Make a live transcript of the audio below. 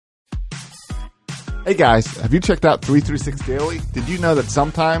Hey guys, have you checked out 336 Daily? Did you know that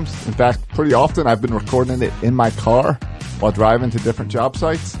sometimes, in fact pretty often, I've been recording it in my car while driving to different job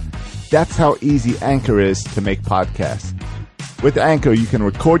sites? That's how easy Anchor is to make podcasts. With Anchor, you can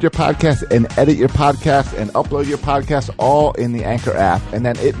record your podcast and edit your podcast and upload your podcast all in the Anchor app, and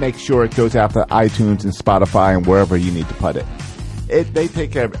then it makes sure it goes out to iTunes and Spotify and wherever you need to put it. They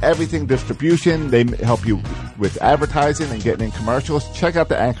take care of everything distribution. They help you with advertising and getting in commercials. Check out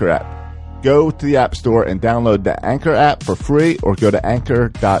the Anchor app. Go to the App Store and download the Anchor app for free, or go to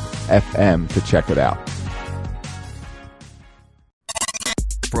anchor.fm to check it out.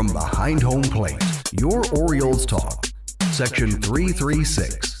 From behind home plate, your Orioles talk. Section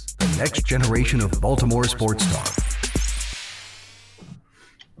 336, the next generation of Baltimore sports talk.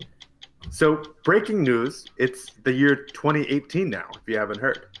 So, breaking news, it's the year 2018 now, if you haven't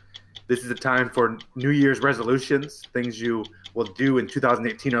heard. This is a time for New Year's resolutions, things you will do in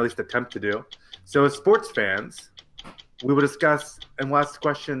 2018, or at least attempt to do. So as sports fans, we will discuss and we'll ask the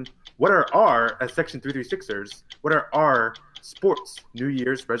question, what are our, as Section 336ers, what are our sports New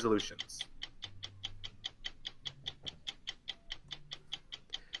Year's resolutions?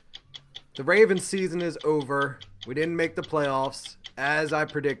 The Ravens season is over. We didn't make the playoffs, as I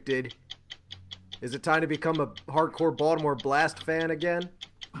predicted. Is it time to become a hardcore Baltimore Blast fan again?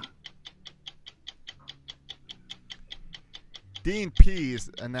 Dean Pease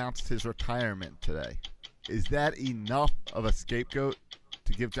announced his retirement today. Is that enough of a scapegoat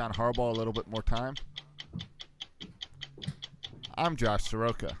to give John Harbaugh a little bit more time? I'm Josh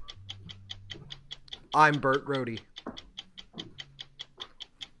Soroka. I'm Bert Rohde.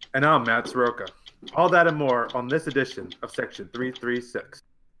 And I'm Matt Soroka. All that and more on this edition of Section 336.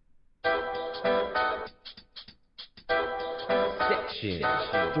 Section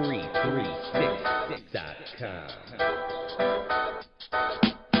 336.com.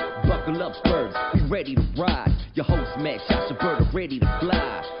 Buckle up, birds, be ready to ride. Your host, Matt Josh Bird, are ready to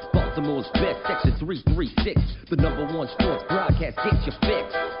fly. Baltimore's best, Section 336, the number one sports broadcast. Get your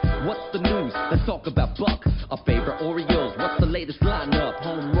fix. What's the news? Let's talk about Buck, our favorite Orioles. What's the latest lineup?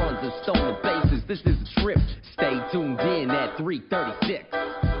 Home runs and stolen bases. This is a trip. Stay tuned in at 336.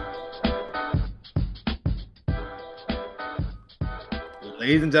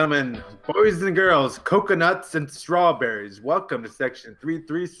 Ladies and gentlemen, boys and girls, coconuts and strawberries, welcome to Section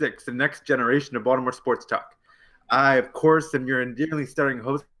 336, the next generation of Baltimore sports talk. I, of course, am your endearingly starring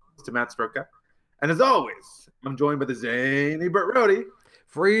host, Matt Soroka. And as always, I'm joined by the zany Bert Rohde.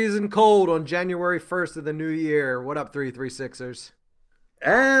 Freezing cold on January 1st of the new year. What up, 336ers?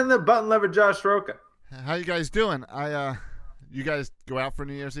 And the button lever Josh Soroka. How you guys doing? You guys go out for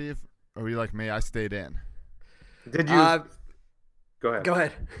New Year's Eve? Or were you like me? I stayed in. Did you... Go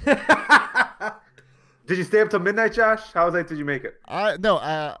ahead. Did you stay up till midnight, Josh? How late did you make it? No,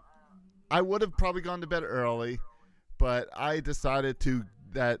 I would have probably gone to bed early, but I decided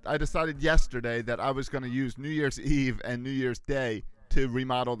yesterday that I was going to use New Year's Eve and New Year's Day to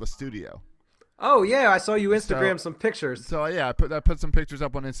remodel the studio. Oh yeah, I saw you Instagram some pictures. So yeah, I put some pictures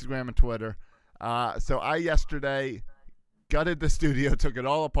up on Instagram and Twitter. So I yesterday gutted the studio, took it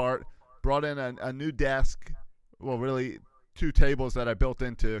all apart, brought in a new desk. Well, really, two tables that I built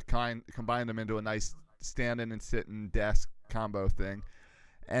in to combine them into a nice standing and sitting desk combo thing.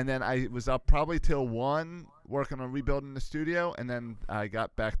 And then I was up probably till 1 working on rebuilding the studio, and then I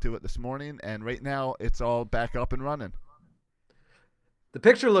got back to it this morning, and right now it's all back up and running. The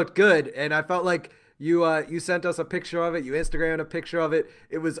picture looked good, and I felt like you sent us a picture of it, you Instagrammed a picture of it.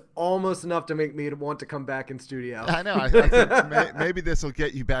 It was almost enough to make me want to come back in studio. I know. I thought maybe this will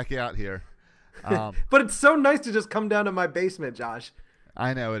get you back out here. But it's so nice to just come down to my basement, Josh.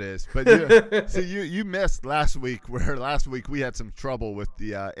 I know it is, but you missed last week, where last week we had some trouble with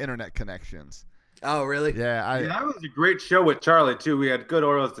the internet connections. Oh, really? Yeah, that was a great show with Charlie too. We had good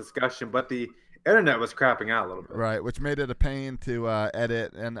Orioles discussion, but the internet was crapping out a little bit. Right, which made it a pain to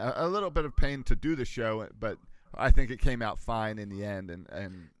edit and a little bit of pain to do the show, but I think it came out fine in the end,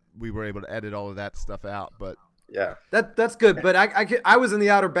 and we were able to edit all of that stuff out, but. Yeah, that's good. But I was in the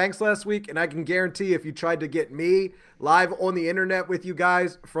Outer Banks last week, and I can guarantee if you tried to get me live on the internet with you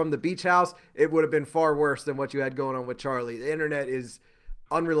guys from the beach house, it would have been far worse than what you had going on with Charlie. The internet is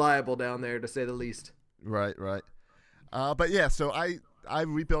unreliable down there, to say the least. Right. But yeah, so I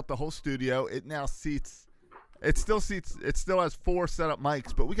rebuilt the whole studio. It now seats. It still has 4 setup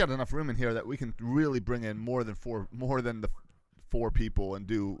mics, but we got enough room in here that we can really bring in more than the 4 people and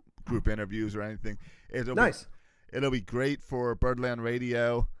do group interviews or anything. Nice. It'll be great for Birdland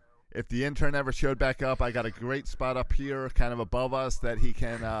Radio. If the intern ever showed back up, I got a great spot up here, kind of above us, that he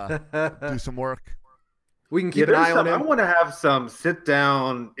can do some work. We can keep an eye on him. I want to have some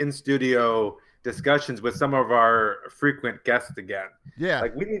sit-down in-studio discussions with some of our frequent guests again. Yeah.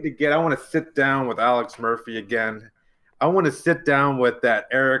 Like I want to sit down with Alex Murphy again. I want to sit down with that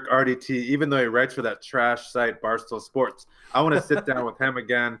Eric RDT, even though he writes for that trash site Barstool Sports. I want to sit down with him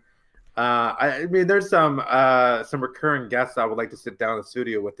again. I mean, there's some recurring guests I would like to sit down in the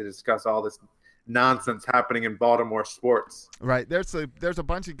studio with to discuss all this nonsense happening in Baltimore sports. Right. There's a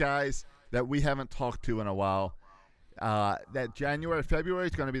bunch of guys that we haven't talked to in a while. That January, February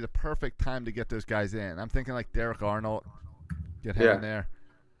is going to be the perfect time to get those guys in. I'm thinking like Derek Arnold, get him in there,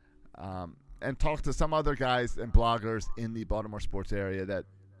 and talk to some other guys and bloggers in the Baltimore sports area that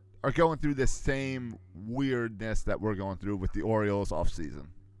are going through this same weirdness that we're going through with the Orioles off season.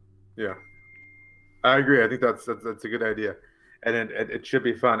 Yeah, I agree. I think that's a good idea, and it should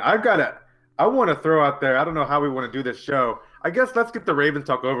be fun. I want to throw out there. I don't know how we want to do this show. I guess let's get the Ravens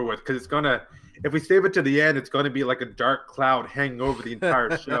talk over with, because it's gonna. If we save it to the end, it's going to be like a dark cloud hanging over the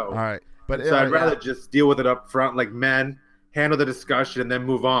entire show. All right, but so I'd rather just deal with it up front, like men, handle the discussion, and then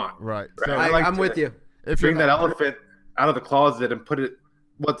move on. Right. So I'm with you. If bring that elephant out of the closet and put it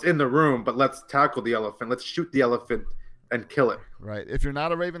what's in the room, but let's tackle the elephant. Let's shoot the elephant and kill it. Right. If you're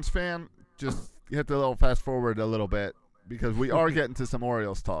not a Ravens fan, just hit the little fast forward a little bit, because we are getting to some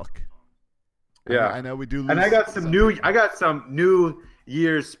Orioles talk. Yeah, I know we do. And I got some new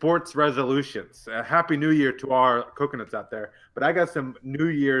Year's sports resolutions. Happy New Year to our coconuts out there. But I got some New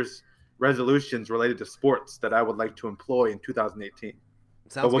Year's resolutions related to sports that I would like to employ in 2018.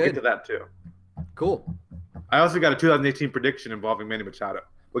 Sounds but we'll good. get to that too. Cool. I also got a 2018 prediction involving Manny Machado.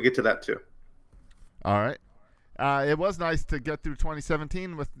 We'll get to that too. All right. It was nice to get through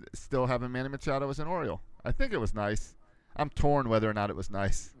 2017 with still having Manny Machado as an Oriole. I think it was nice. I'm torn whether or not it was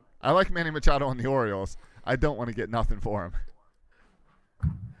nice. I like Manny Machado on the Orioles. I don't want to get nothing for him.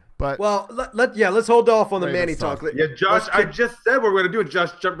 But let's hold off on the Manny talk. Yeah, Josh, I just said we're going to do it.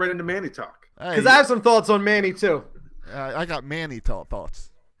 Josh, jump right into Manny talk. Because I have some thoughts on Manny too. I got Manny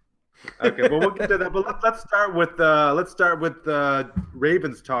thoughts. Okay, well, we'll get to that. But let's start with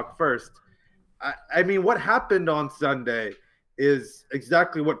Ravens talk first. I mean, what happened on Sunday is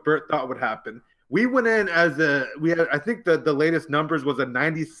exactly what Bert thought would happen. We went in I think the latest numbers was a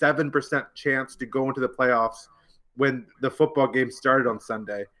 97% chance to go into the playoffs when the football game started on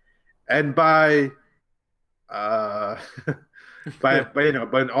Sunday. And by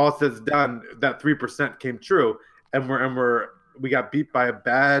when all says done, that 3% came true, and we got beat by a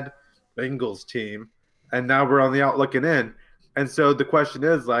bad Bengals team, and now we're on the out looking in. And so the question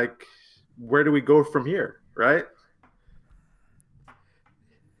is, like, where do we go from here, right?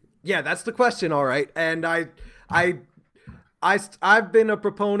 Yeah, that's the question. All right, and I've been a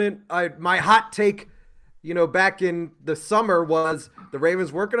proponent. My hot take, back in the summer was the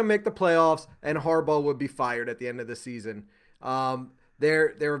Ravens weren't going to make the playoffs and Harbaugh would be fired at the end of the season.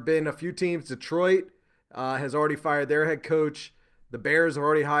 There have been a few teams. Detroit has already fired their head coach. The Bears have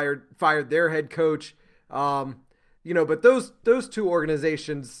already fired their head coach. But those two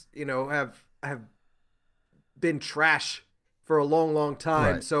organizations, have been trash for a long, long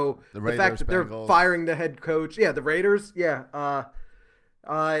time. Right. So the fact that they're Bengals. firing the head coach, the Raiders,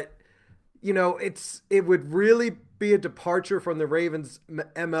 it would really be a departure from the Ravens'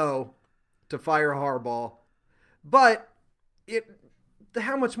 MO to fire Harbaugh. But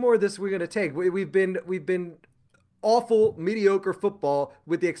how much more of this are we going to take? We've been awful, mediocre football,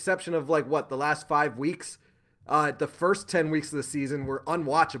 with the exception of the last 5 weeks. The first 10 weeks of the season were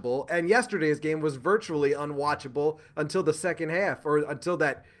unwatchable, and yesterday's game was virtually unwatchable until the second half, or until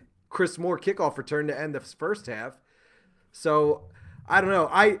that Chris Moore kickoff return to end the first half. So I don't know.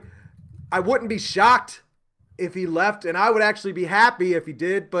 I wouldn't be shocked if he left, and I would actually be happy if he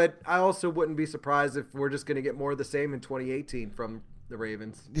did, but I also wouldn't be surprised if we're just going to get more of the same in 2018 from the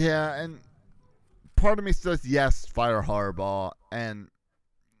Ravens. Yeah, and part of me says yes, fire Harbaugh, and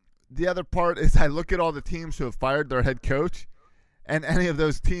the other part is I look at all the teams who have fired their head coach, and any of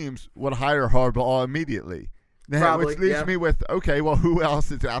those teams would hire Harbaugh immediately. Probably, which leaves me with, okay, well, who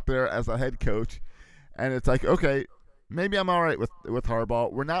else is out there as a head coach? And it's like, okay, maybe I'm all right with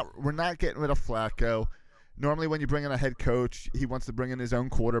Harbaugh. We're not getting rid of Flacco. Normally when you bring in a head coach, he wants to bring in his own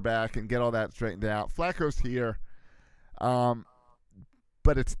quarterback and get all that straightened out. Flacco's here.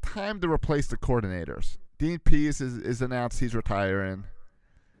 But it's time to replace the coordinators. Dean Pease is announced he's retiring.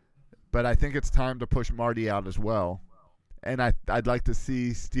 But I think it's time to push Marty out as well. And I'd like to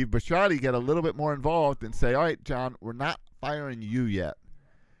see Steve Bisciotti get a little bit more involved and say, all right, John, we're not firing you yet.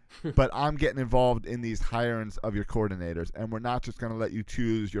 But I'm getting involved in these hirings of your coordinators. And we're not just going to let you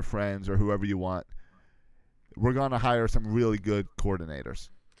choose your friends or whoever you want. We're going to hire some really good coordinators.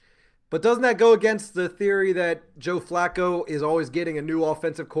 But doesn't that go against the theory that Joe Flacco is always getting a new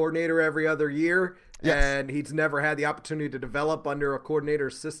offensive coordinator every other year? Yes. And he's never had the opportunity to develop under a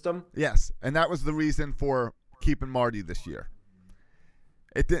coordinator's system? Yes, and that was the reason for keeping Marty this year.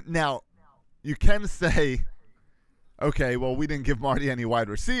 It didn't. Now, you can say, okay, well, we didn't give Marty any wide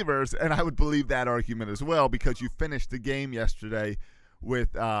receivers, and I would believe that argument as well because you finished the game yesterday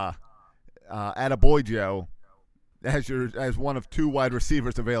with Attaboy Joe as one of 2 wide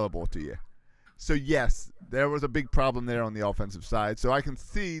receivers available to you. So, yes, there was a big problem there on the offensive side. So I can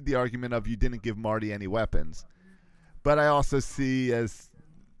see the argument of you didn't give Marty any weapons. But I also see as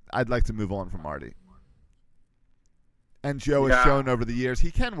I'd like to move on from Marty. And Joe has shown over the years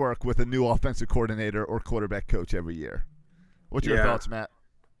he can work with a new offensive coordinator or quarterback coach every year. What's your thoughts, Matt?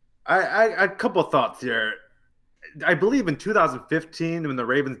 I a couple of thoughts here. I believe in 2015 when the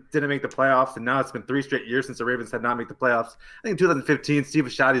Ravens didn't make the playoffs, and now it's been 3 straight years since the Ravens had not made the playoffs. I think in 2015, Steve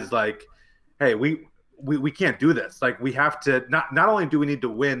Bisciotti's like, hey, we can't do this. Like, we have to not only do we need to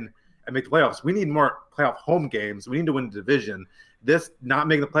win and make the playoffs, we need more playoff home games. We need to win the division. This not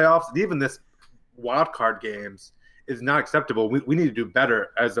making the playoffs, and even this wild card games is not acceptable. We need to do better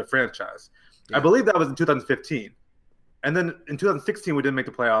as a franchise. Yeah. I believe that was in 2015. And then in 2016, we didn't make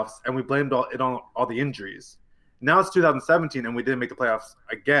the playoffs, and we blamed it on all the injuries. Now it's 2017, and we didn't make the playoffs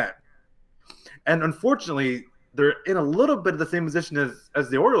again. And unfortunately, they're in a little bit of the same position as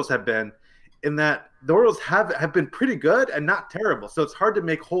the Orioles have been, in that the Orioles have been pretty good and not terrible. So it's hard to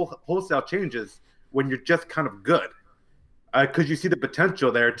make wholesale changes when you're just kind of good. Because you see the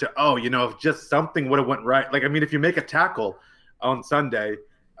potential there to, if just something would have went right. Like, I mean, if you make a tackle on Sunday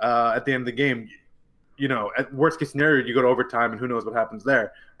at the end of the game, at worst case scenario, you go to overtime and who knows what happens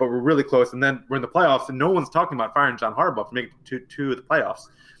there. But we're really close. And then we're in the playoffs and no one's talking about firing John Harbaugh for making it to the playoffs.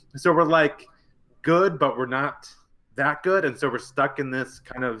 So we're like good, but we're not that good. And so we're stuck in this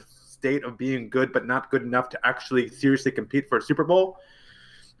kind of state of being good, but not good enough to actually seriously compete for a Super Bowl.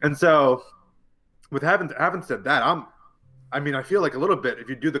 And so with having said that, I feel like a little bit, if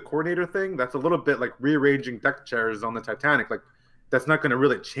you do the coordinator thing, that's a little bit like rearranging deck chairs on the Titanic. Like, that's not going to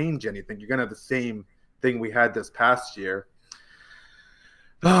really change anything. You're going to have the same thing we had this past year.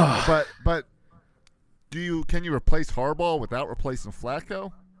 But can you replace Harbaugh without replacing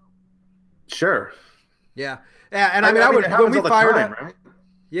Flacco? Sure. Yeah. And when we fired time, right?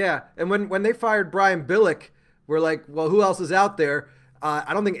 Yeah, and when they fired Brian Billick, we're like, well, who else is out there?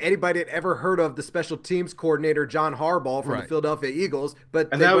 I don't think anybody had ever heard of the special teams coordinator, John Harbaugh, from the Philadelphia Eagles. But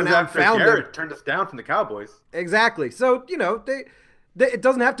and they that went was out and found Garrett him. Turned us down from the Cowboys. Exactly. So, it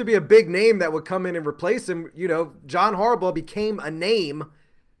doesn't have to be a big name that would come in and replace him. John Harbaugh became a name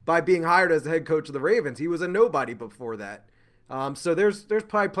by being hired as the head coach of the Ravens. He was a nobody before that. So there's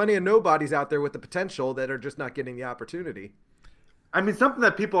probably plenty of nobodies out there with the potential that are just not getting the opportunity. I mean, something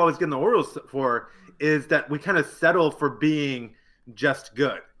that people always get in the Orioles for is that we kind of settle for being just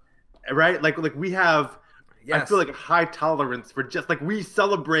good, right? Like we have, I feel like a high tolerance for just like we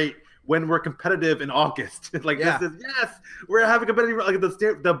celebrate when we're competitive in August. This is, yes, we're having competitive. Like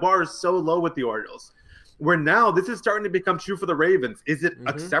the bar is so low with the Orioles. Where now this is starting to become true for the Ravens. Is it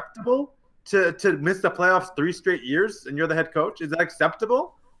acceptable to miss the playoffs 3 straight years and you're the head coach? Is that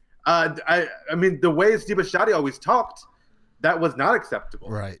acceptable? I mean, the way Steve Bisciotti always talked, that was not acceptable.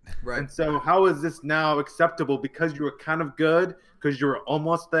 Right. And so how is this now acceptable because you were kind of good, because you were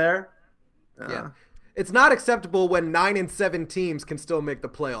almost there? Yeah. It's not acceptable when 9 and 7 teams can still make the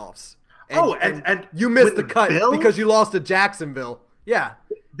playoffs. And you missed the cut because you lost to Jacksonville. Yeah.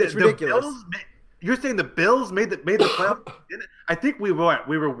 It's ridiculous. You're saying the Bills made the playoffs? I think we were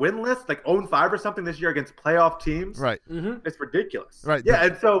winless, like 0-5 or something this year against playoff teams. Right. It's ridiculous. Right. Yeah,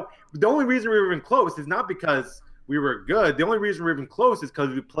 and so the only reason we were even close is not because we were good. The only reason we're even close is because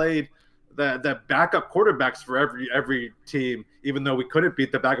we played the backup quarterbacks for every team, even though we couldn't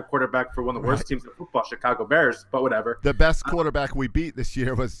beat the backup quarterback for one of the worst teams in football, Chicago Bears, but whatever. The best quarterback we beat this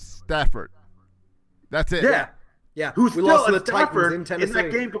year was Stafford. That's it. Yeah. Who still lost to the Stafford Titans in Tennessee.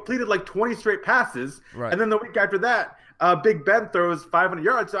 that game completed like 20 straight passes. Right. And then the week after that, Big Ben throws 500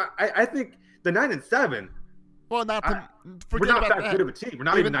 yards. So I think the 9 and 7. Well, we're not that good of a team. We're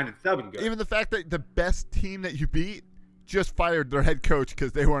not even 9 and 7 good. Even the fact that the best team that you beat just fired their head coach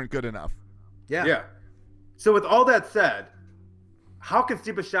because they weren't good enough. Yeah. So with all that said, how can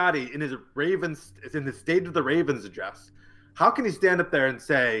Steve Bisciotti in the State of the Ravens address, how can he stand up there and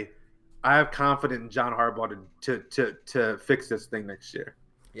say, I have confidence in John Harbaugh to fix this thing next year?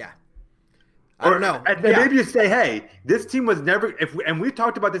 Yeah. I don't know. And maybe you say, hey, this team was never – and we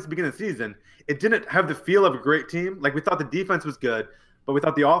talked about this at the beginning of the season. It didn't have the feel of a great team. Like, we thought the defense was good, but we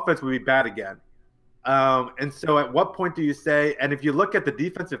thought the offense would be bad again. And so at what point do you say, and if you look at the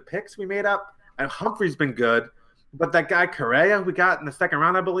defensive picks we made up, and Humphrey's been good, but that guy Correa we got in the second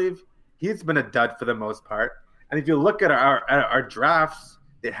round, I believe, he's been a dud for the most part. And if you look at our drafts,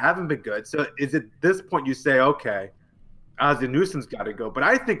 they haven't been good. So is it this point you say, okay, Ozzie Newsome's got to go? But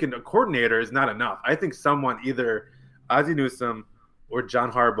I think a coordinator is not enough. I think someone, either Ozzie Newsome or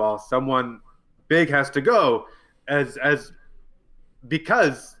John Harbaugh, someone big has to go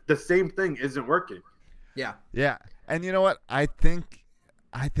because the same thing isn't working. Yeah. Yeah. And you know what? I think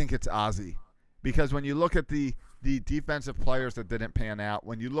it's Ozzie. Because when you look at the defensive players that didn't pan out,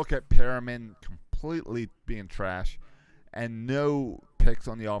 when you look at Perriman completely being trash and no picks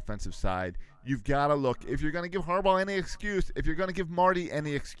on the offensive side, you've got to look. If you're going to give Harbaugh any excuse, if you're going to give Marty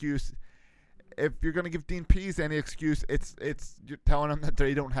any excuse, if you're going to give Dean Pease any excuse, it's you're telling them that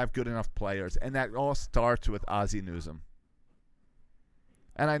they don't have good enough players. And that all starts with Ozzie Newsome.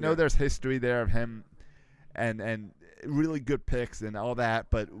 And I know there's history there of him and really good picks and all that,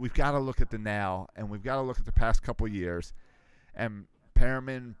 but we've got to look at the now, and we've got to look at the past couple years. And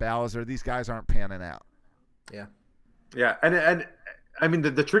Perriman, Bowser, these guys aren't panning out. Yeah. Yeah, and I mean,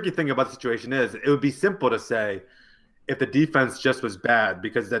 the tricky thing about the situation is it would be simple to say if the defense just was bad,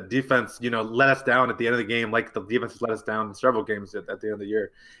 because that defense, let us down at the end of the game, like the defense has let us down in several games at the end of the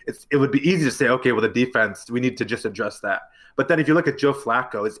year. It would be easy to say, okay, well, the defense, we need to just address that. But then if you look at Joe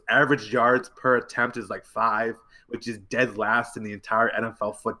Flacco, his average yards per attempt is like 5, which is dead last in the entire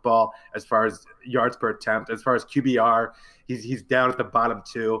NFL football as far as yards per attempt. As far as QBR, he's down at the bottom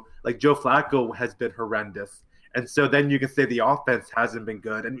 2. Like, Joe Flacco has been horrendous. And so then you can say the offense hasn't been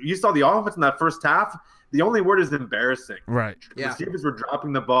good. And you saw the offense in that first half. The only word is embarrassing. Right. Yeah. Receivers were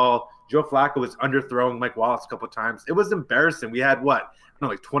dropping the ball. Joe Flacco was underthrowing Mike Wallace a couple of times. It was embarrassing. We had like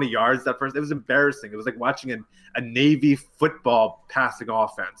 20 yards that first. It was embarrassing. It was like watching a Navy football passing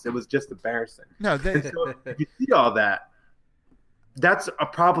offense. It was just embarrassing. No, So if you see all that, that's a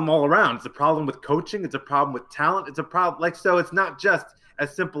problem all around. It's a problem with coaching. It's a problem with talent. It's a problem. So it's not just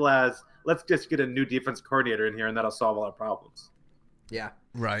as simple as let's just get a new defense coordinator in here and that'll solve all our problems. Yeah.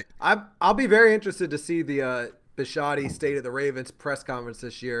 right. I'll be very interested to see the Bisciotti State of the Ravens press conference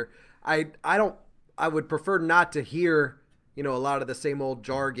this year. I would prefer not to hear, a lot of the same old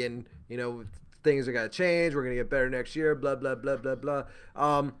jargon, things are going to change. We're going to get better next year, blah, blah, blah, blah, blah.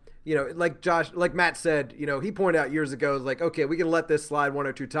 Like Matt said, he pointed out years ago, like, okay, we can let this slide 1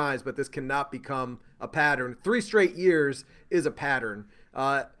 or 2 times, but this cannot become a pattern. 3 straight years is a pattern.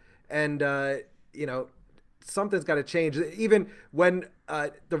 Something's got to change. Even when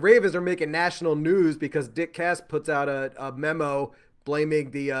the Ravens are making national news because Dick Cass puts out a memo blaming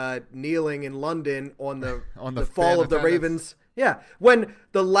the kneeling in London on the fall of the Ravens. Yeah. When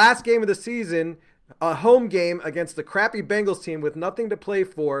the last game of the season, a home game against the crappy Bengals team with nothing to play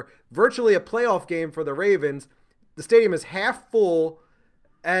for, virtually a playoff game for the Ravens, the stadium is half full,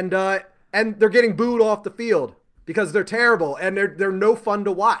 and they're getting booed off the field because they're terrible and they're no fun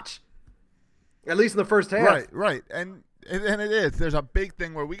to watch. At least in the first half. Right. And it is. There's a big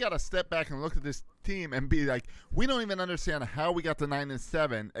thing where we got to step back and look at this team and be like, we don't even understand how we got to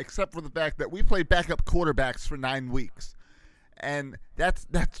 9-7, except for the fact that we played backup quarterbacks for 9 weeks. And that's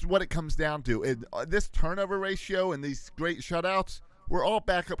what it comes down to. This turnover ratio and these great shutouts, we're all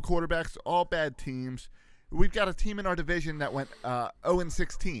backup quarterbacks, all bad teams. We've got a team in our division that went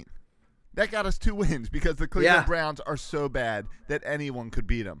 0-16. That got us 2 wins because the Cleveland Browns are so bad that anyone could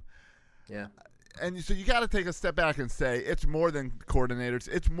beat them. Yeah. And so you got to take a step back and say it's more than coordinators.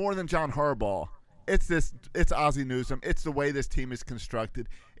 It's more than John Harbaugh. It's Ozzie Newsome. It's the way this team is constructed.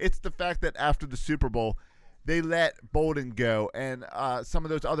 It's the fact that after the Super Bowl, they let Bolden go and some of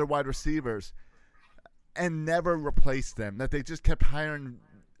those other wide receivers and never replaced them. That they just kept hiring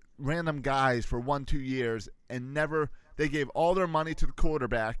random guys for 1-2 years and they gave all their money to the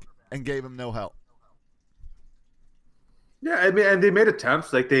quarterback and gave him no help. Yeah, I mean, and they made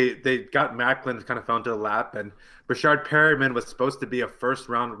attempts. Like they got Macklin kind of fell into the lap, and Brashard Perriman was supposed to be a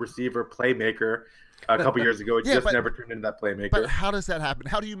first-round receiver playmaker a couple years ago. It never turned into that playmaker. But how does that happen?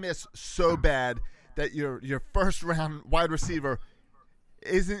 How do you miss so bad that your first-round wide receiver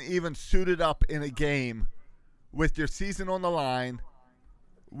isn't even suited up in a game with your season on the line,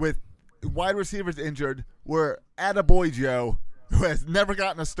 with wide receivers injured, where Attaboy Joe, who has never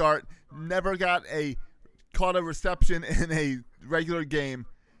gotten a start, never caught a reception in a regular game,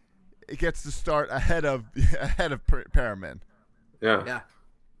 it gets to start ahead of Perriman. Yeah.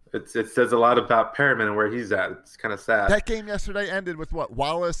 It says a lot about Perriman and where he's at. It's kind of sad. That game yesterday ended with what?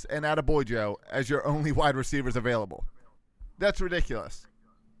 Wallace and Attaboy Joe as your only wide receivers available. That's ridiculous.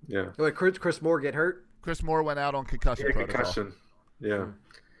 Yeah. Wait, Chris Moore get hurt? Chris Moore went out on concussion protocol. Concussion. Yeah.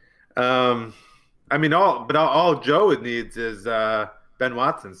 I mean, all Joe needs is Ben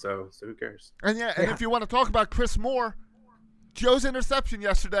Watson. So who cares? And if you want to talk about Chris Moore, Joe's interception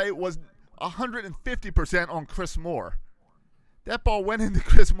yesterday was 150% on Chris Moore. That ball went into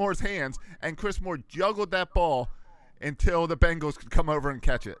Chris Moore's hands, and Chris Moore juggled that ball until the Bengals could come over and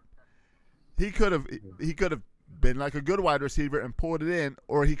catch it. He could have been like a good wide receiver and pulled it in,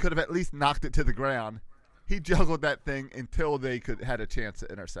 or he could have at least knocked it to the ground. He juggled that thing until they had a chance to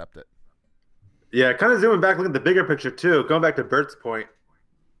intercept it. Yeah, kind of zooming back, looking at the bigger picture too. Going back to Bert's point,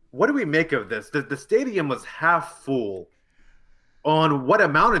 what do we make of this? The stadium was half full on what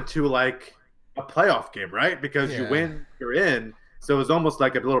amounted to like a playoff game, right? Because you win, you're in. So it was almost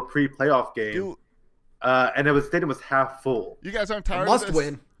like a little pre-playoff game. And the stadium was half full. You guys aren't tired Must of this?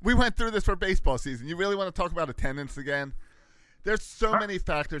 win. We went through this for baseball season. You really want to talk about attendance again? There's so many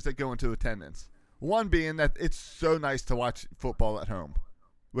factors that go into attendance. One being that it's so nice to watch football at home.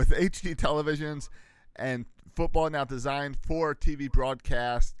 With HD televisions and football now designed for TV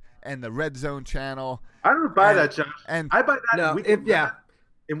broadcast and the Red Zone channel. I don't buy that, Josh. And I buy that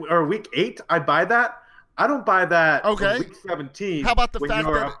week 8. I buy that. I don't buy that in week 17. How about the fact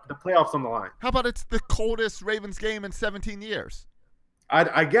that the playoffs on the line? How about it's the coldest Ravens game in 17 years?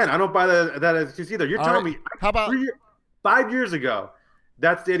 I don't buy that excuse either. You're telling me how about 5 years ago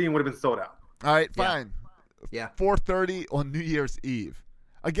that stadium would have been sold out. All right, fine. Yeah. 4:30 on New Year's Eve.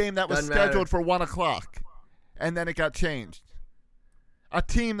 A game that was scheduled for 1 o'clock, and then it got changed. A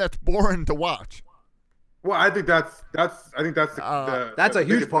team that's boring to watch. Well, I think that's a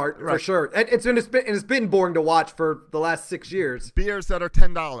huge part for sure. And it's been boring to watch for the last 6 years. Beers that are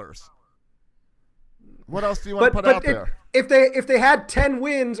 $10. What else do you want to put out there? If they had 10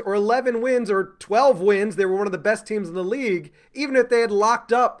 wins or 11 wins or 12 wins, they were one of the best teams in the league. Even if they had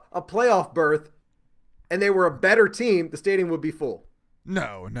locked up a playoff berth and they were a better team, the stadium would be full.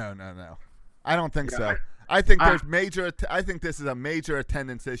 No. I don't think so. I think I think this is a major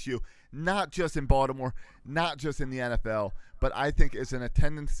attendance issue, not just in Baltimore, not just in the NFL, but I think it's an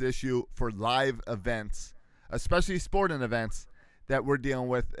attendance issue for live events, especially sporting events that we're dealing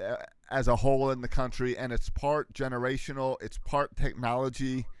with as a whole in the country, and it's part generational, it's part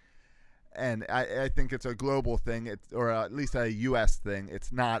technology, and I think it's a global thing, or at least a U.S. thing.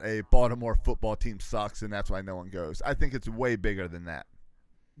 It's not a Baltimore football team sucks, and that's why no one goes. I think it's way bigger than that.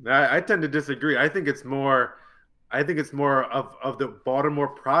 I tend to disagree. I think it's more of the Baltimore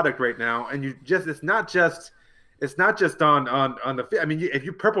product right now, and it's not just on the. I mean, if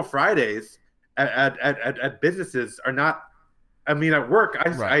you Purple Fridays at businesses are not. I mean, at work,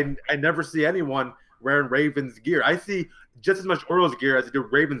 I never see anyone wearing Ravens gear. I see just as much Orioles gear as I do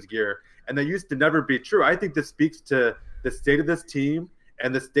Ravens gear, and that used to never be true. I think this speaks to the state of this team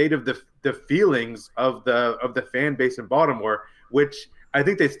and the state of the feelings of the fan base in Baltimore, which I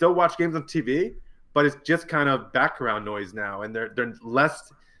think they still watch games on TV, but it's just kind of background noise now, and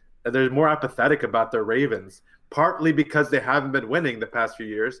they're more apathetic about their Ravens, partly because they haven't been winning the past few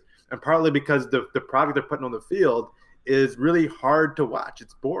years, and partly because the product they're putting on the field is really hard to watch.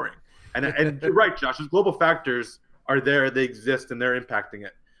 It's boring. And you're right, Josh. Those global factors are there. They exist, and they're impacting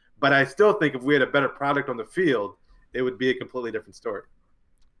it. But I still think if we had a better product on the field, it would be a completely different story.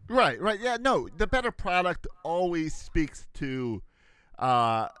 Right. Yeah, no, the better product always speaks to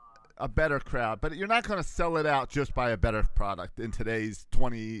a better crowd. But you're not going to sell it out just by a better product in today's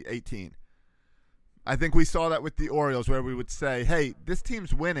 2018. I think we saw that with the Orioles, where we would say, hey, this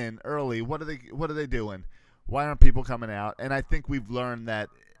team's winning early. What are they doing? Why aren't people coming out? And I think we've learned that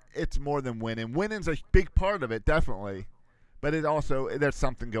it's more than winning. Winning's a big part of it, definitely. But it also, there's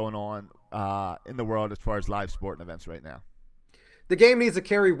something going on in the world as far as live sporting events right now. The game needs to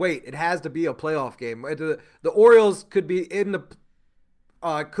carry weight. It has to be a playoff game. The Orioles could be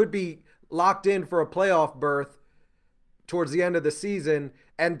could be locked in for a playoff berth towards the end of the season,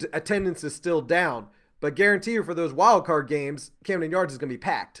 and attendance is still down. But guarantee you, for those wild card games, Camden Yards is going to be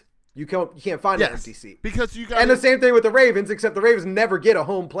packed. You can't find an empty seat. Because and the same thing with the Ravens, except the Ravens never get a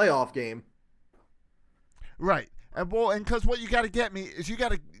home playoff game. Right. And because what you got to get me is you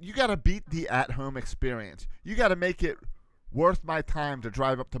got to beat the at-home experience. You got to make it worth my time to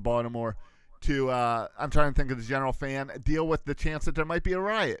drive up to Baltimore to I'm trying to think of the general fan, deal with the chance that there might be a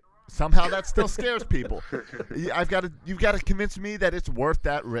riot. Somehow that still scares people. You've got to convince me that it's worth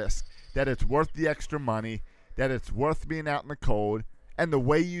that risk, that it's worth the extra money, that it's worth being out in the cold. And the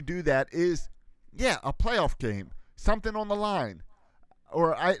way you do that is, a playoff game, something on the line.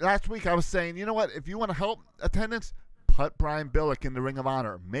 Or last week I was saying, you know what, if you want to help attendance, put Brian Billick in the Ring of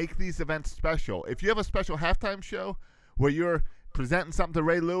Honor. Make these events special. If you have a special halftime show where you're presenting something to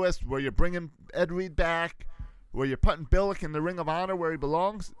Ray Lewis, where you're bringing Ed Reed back, where you're putting Billick in the Ring of Honor where he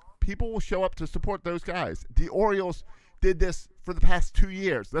belongs, People will show up to support those guys. The Orioles did this for the past 2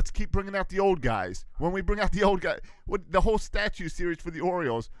 years. Let's keep bringing out the old guys. When we bring out the old guys, the whole statue series for the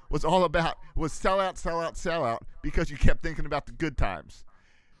Orioles was all about was sell out, sell out, sell out, because you kept thinking about the good times.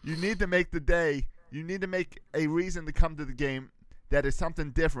 You need to make the day. You need to make a reason to come to the game that is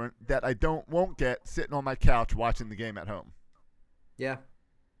something different that I won't get sitting on my couch watching the game at home. Yeah.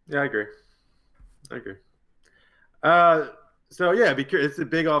 Yeah, I agree. So yeah, it's a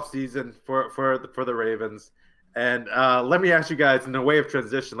big off season for the Ravens, and let me ask you guys in a way of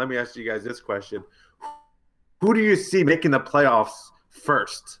transition. Let me ask you guys this question: who do you see making the playoffs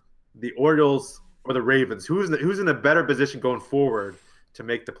first, the Orioles or the Ravens? Who's in a better position going forward to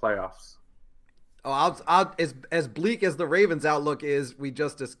make the playoffs? Oh, as bleak as the Ravens' outlook is, we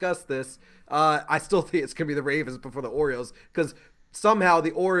just discussed this. I still think it's gonna be the Ravens before the Orioles, because somehow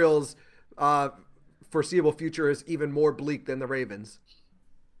the Orioles' foreseeable future is even more bleak than the Ravens.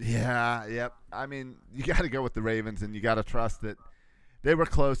 Yeah, yep. I mean, you got to go with the Ravens, and you got to trust that they were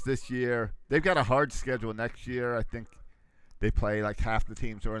close this year. They've got a hard schedule next year. I think they play like half the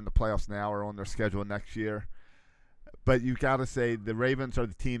teams who are in the playoffs now are on their schedule next year. But you got to say the Ravens are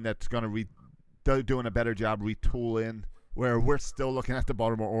the team that's going to doing a better job retooling, where we're still looking at the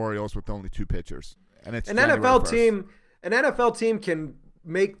Baltimore Orioles with only 2 pitchers, and it's An NFL team can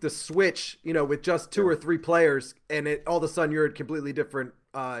make the switch, with just 2 or 3 players, and all of a sudden you're a completely different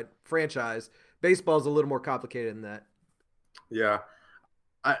franchise. Baseball is a little more complicated than that. Yeah,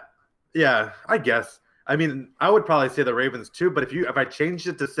 I guess. I mean, I would probably say the Ravens too. But if I changed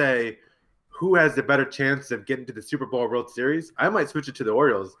it to say who has the better chance of getting to the Super Bowl, World Series, I might switch it to the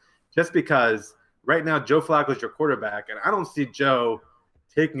Orioles, just because right now Joe Flacco is your quarterback, and I don't see Joe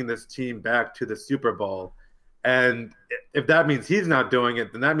taking this team back to the Super Bowl. And if that means he's not doing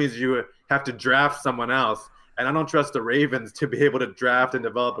it, then that means you have to draft someone else. And I don't trust the Ravens to be able to draft and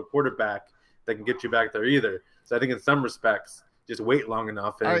develop a quarterback that can get you back there either. So I think in some respects, just wait long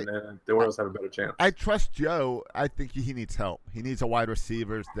enough and the Orioles have a better chance. I trust Joe. I think he needs help. He needs a wide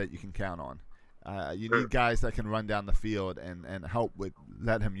receivers that you can count on. You need guys that can run down the field and help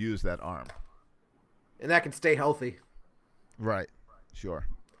let him use that arm. And that can stay healthy. Right. Sure.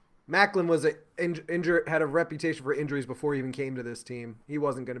 Macklin was had a reputation for injuries before he even came to this team. He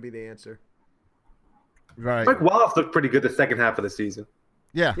wasn't going to be the answer. Right. Mike Wallace looked pretty good the second half of the season.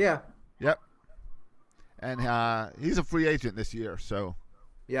 Yeah. Yeah. Yep. And he's a free agent this year, so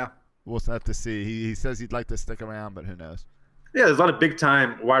yeah, we'll have to see. He says he'd like to stick around, but who knows? Yeah, there's a lot of big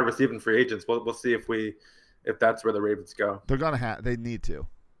time wide receiving free agents. We'll see if that's where the Ravens go. They need to.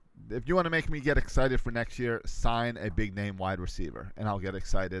 If you want to make me get excited for next year, sign a big name wide receiver, and I'll get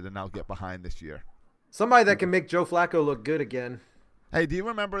excited and I'll get behind this year. Somebody that can make Joe Flacco look good again. Hey, do you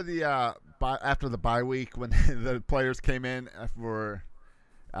remember the after the bye week when the players came in for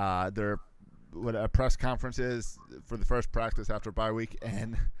their press conferences for the first practice after bye week,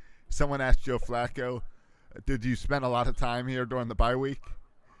 and someone asked Joe Flacco, "Did you spend a lot of time here during the bye week?"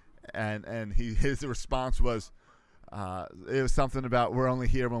 And his response was, it was something about we're only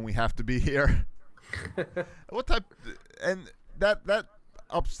here when we have to be here. What type? And that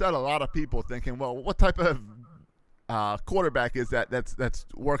upset a lot of people, thinking, well, what type of quarterback is that's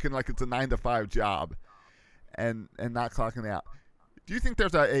working like it's a 9-to-5 job and not clocking out? Do you think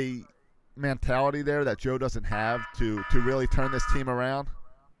there's a mentality there that Joe doesn't have to really turn this team around?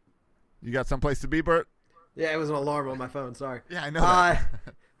 You got someplace to be, Bert? Yeah, it was an alarm on my phone. Sorry. Yeah, I know that.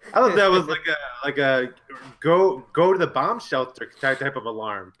 I thought that was like a go to the bomb shelter type of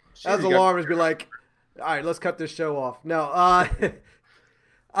alarm. That was alarm is be like, all right, let's cut this show off. No,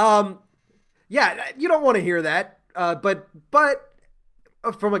 yeah, you don't want to hear that. But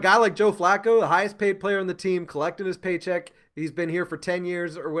from a guy like Joe Flacco, the highest paid player on the team, collecting his paycheck, he's been here for 10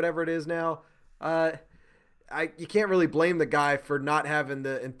 years or whatever it is now. You can't really blame the guy for not having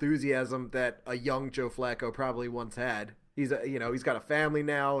the enthusiasm that a young Joe Flacco probably once had. He's got a family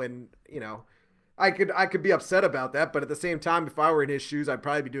now, and I could be upset about that, but at the same time, if I were in his shoes, I'd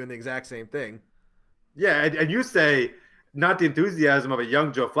probably be doing the exact same thing. Yeah, and you say not the enthusiasm of a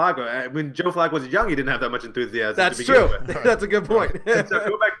young Joe Flacco. When Joe Flacco was young, he didn't have that much enthusiasm. That's true. That's a good point. So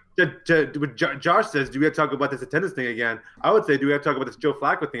go back to what Josh says. Do we have to talk about this attendance thing again? I would say, do we have to talk about this Joe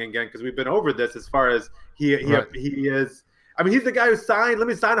Flacco thing again? Because we've been over this as far as he is. I mean, he's the guy who let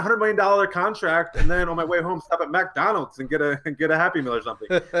me sign a $100 million contract, and then on my way home, stop at McDonald's and get a Happy Meal or something.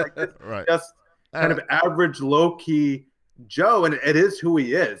 Like, right. Just kind of average, low key Joe, and it is who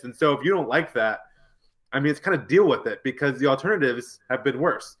he is. And so if you don't like that, I mean, it's kind of deal with it, because the alternatives have been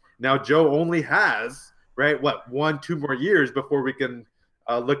worse. Now Joe only has 1-2 more years before we can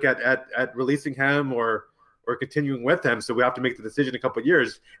look at releasing him or or continuing with him. So we have to make the decision in a couple of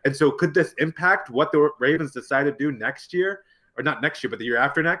years. And so could this impact what the Ravens decide to do next year, or not next year, but the year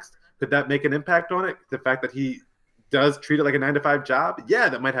after next? Could that make an impact on it? The fact that he does treat it like a 9-to-5 job? Yeah,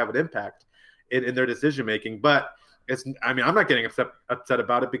 that might have an impact in their decision making. But I'm not getting upset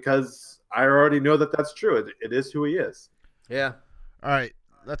about it because I already know that that's true. It is who he is. Yeah. All right,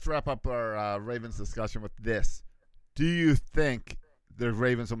 let's wrap up our Ravens discussion with this. Do you think the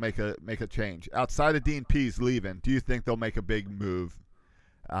Ravens will make a change outside of Dean Pease leaving? Do you think they'll make a big move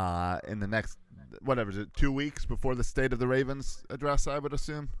in the next 2 weeks before the State of the Ravens address? I would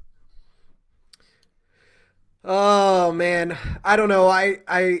assume. Oh man, I don't know.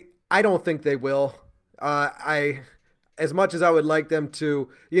 I don't think they will. As much as I would like them to,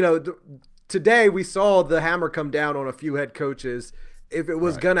 today we saw the hammer come down on a few head coaches. If it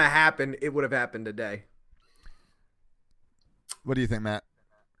was gonna happen, it would have happened today. What do you think, Matt?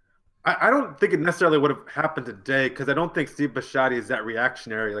 I don't think it necessarily would have happened today because I don't think Steve Bisciotti is that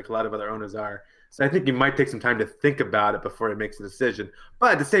reactionary like a lot of other owners are. So I think he might take some time to think about it before he makes a decision.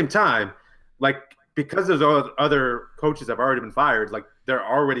 But at the same time, because there's other coaches that have already been fired, they're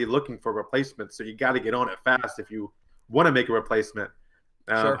already looking for replacements. So you got to get on it fast if you want to make a replacement.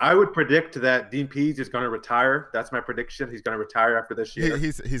 Sure. I would predict that Dean Pease is going to retire. That's my prediction. He's going to retire after this year.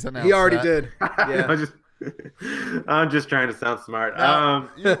 He's announced. He already that. did. Yeah. I'm just trying to sound smart.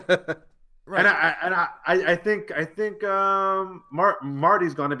 Right. And I think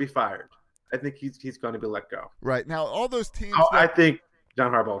Marty's going to be fired. I think he's going to be let go. Right now, all those teams. I think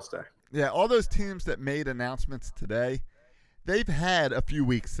John Harbaugh will stay. Yeah, all those teams that made announcements today, they've had a few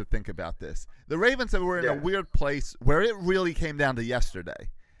weeks to think about this. The Ravens were in a weird place where it really came down to yesterday.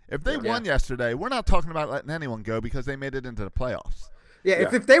 If they won yesterday, we're not talking about letting anyone go because they made it into the playoffs. Yeah,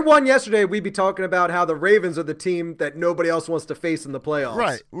 if they won yesterday, we'd be talking about how the Ravens are the team that nobody else wants to face in the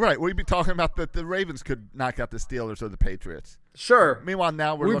playoffs. Right. We'd be talking about that the Ravens could knock out the Steelers or the Patriots. Sure. Meanwhile,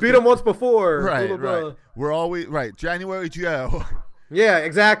 now we beat them once before. Right, blah, blah, blah. right. We're always January Joe. Yeah,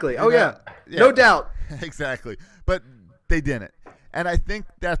 exactly. Oh, yeah. No doubt. Exactly. But they didn't. And I think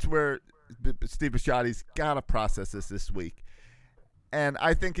that's where Steve Bisciotti's got to process this week. And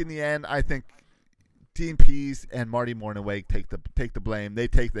I think in the end, Dean Pease and Marty Mornhinweg take the blame. They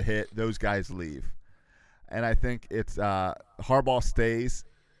take the hit. Those guys leave. And I think it's Harbaugh stays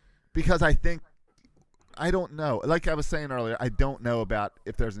because I don't know. Like I was saying earlier, I don't know about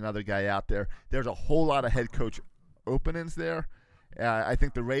if there's another guy out there. There's a whole lot of head coach openings there. I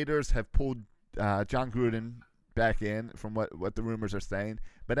think the Raiders have pulled John Gruden back in from what the rumors are saying.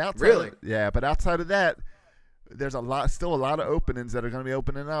 But outside of that, there's still a lot of openings that are going to be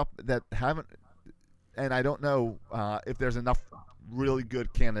opening up that haven't. And I don't know if there's enough really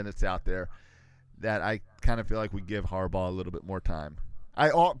good candidates out there that I kind of feel like we give Harbaugh a little bit more time.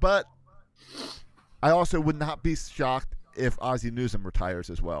 But I also would not be shocked if Ozzie Newsome retires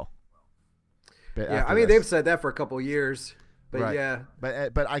as well. Yeah, I mean, they've said that for a couple of years. But right. yeah.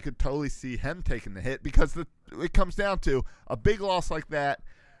 But I could totally see him taking the hit because it comes down to a big loss like that,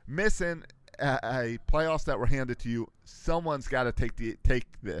 missing a playoffs that were handed to you. Someone's got to take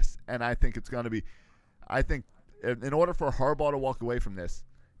this, and I think it's going to be. I think in order for Harbaugh to walk away from this,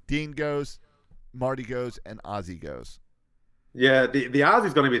 Dean goes, Marty goes, and Ozzie goes. Yeah, the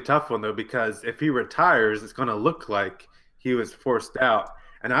Ozzie's going to be a tough one though because if he retires, it's going to look like he was forced out,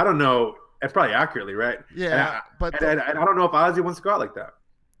 and I don't know. It's probably accurately, right? Yeah, but I don't know if Ozzie wants to go out like that.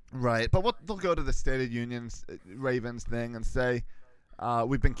 Right, but they'll go to the State of Union's Ravens thing and say,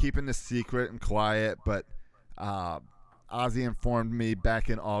 we've been keeping this secret and quiet, but Ozzie informed me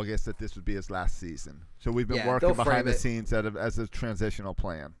back in August that this would be his last season. So we've been working behind the scenes as a transitional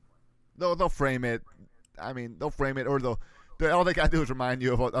plan. They'll frame it. I mean, they'll frame it, or all they got to do is remind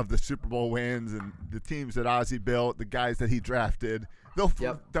you of the Super Bowl wins and the teams that Ozzie built, the guys that he drafted.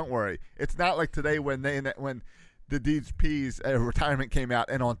 Don't worry. It's not like today when the Dean Pease retirement came out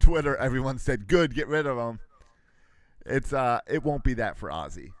and on Twitter everyone said, "Good, get rid of him." It won't be that for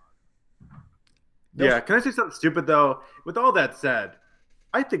Ozzie. Yeah, can I say something stupid though? With all that said,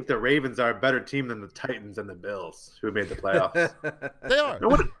 I think the Ravens are a better team than the Titans and the Bills, who made the playoffs. They are.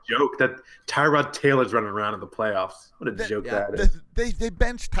 What a joke that Tyrod Taylor's running around in the playoffs. What a joke that is. They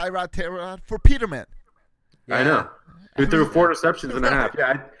benched Tyrod Taylor for Peterman. Yeah. I know. He threw 4 interceptions and a half.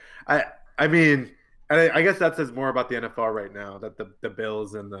 Yeah, I mean, I guess that says more about the NFL right now, that the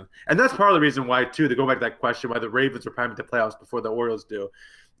Bills and that's part of the reason why, too, to go back to that question, why the Ravens are priming the playoffs before the Orioles do.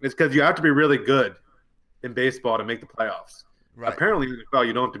 It's because you have to be really good in baseball to make the playoffs. Right. Apparently, in the NFL,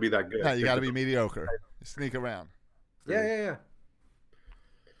 you don't have to be that good. No, you got to be mediocre. Sneak around. Yeah.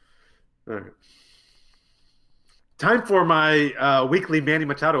 All right. Time for my weekly Manny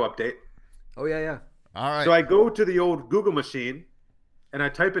Machado update. Oh, yeah. All right. So I go to the old Google machine, and I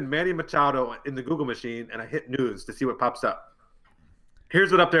type in Manny Machado in the Google machine, and I hit news to see what pops up.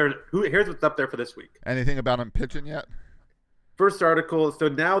 Here's what's up there. Here's what's up there for this week. Anything about him pitching yet? First article. So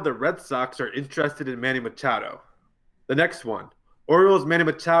now the Red Sox are interested in Manny Machado. The next one. Orioles Manny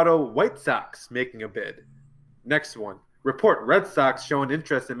Machado, White Sox making a bid. Next one. Report Red Sox showing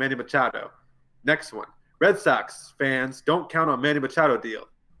interest in Manny Machado. Next one. Red Sox fans don't count on Manny Machado deal.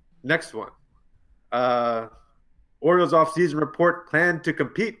 Next one. Orioles offseason report plan to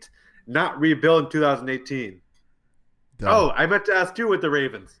compete, not rebuild in 2018. Done. Oh, I meant to ask you with the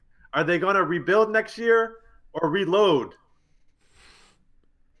Ravens. Are they going to rebuild next year or reload?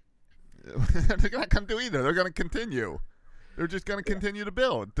 They're not going to do either. They're going to continue. They're just going to continue to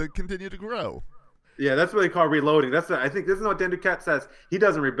build, to continue to grow. Yeah, that's what they call reloading. I think this is what Dan Duquette says. He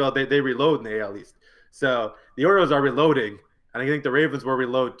doesn't rebuild. They reload in the AL East. So the Orioles are reloading, and I think the Ravens will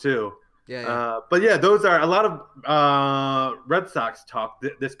reload too. Yeah. But yeah, those are a lot of Red Sox talk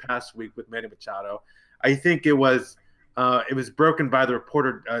this past week with Manny Machado. I think it was broken by the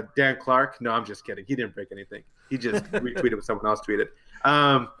reporter Dan Clark. No, I'm just kidding. He didn't break anything. He just retweeted what someone else tweeted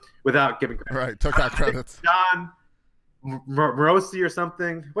without giving credit. Right, took out credits. John Morosi or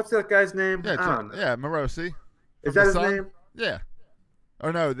something. What's that guy's name? Yeah, Morosi. Is that his name? Yeah.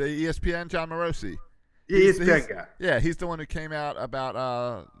 Or no, the ESPN John Morosi. ESPN guy. Yeah, he's the one who came out about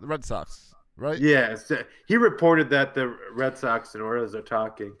the Red Sox, right? Yeah, so he reported that the Red Sox and Orioles are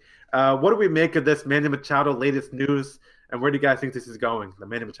talking. What do we make of this Manny Machado latest news, and where do you guys think this is going, the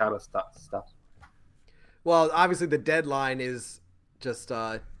Manny Machado stuff? Well, obviously the deadline is just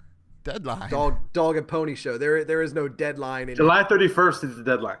Deadline. dog and pony show. There is no deadline. July 31st is the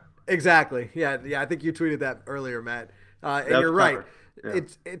deadline. Exactly. Yeah. I think you tweeted that earlier, Matt. And That's you're right. Yeah.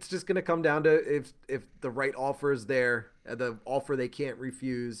 It's just going to come down to if the right offer is there, the offer they can't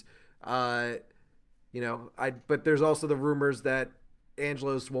refuse. But there's also the rumors that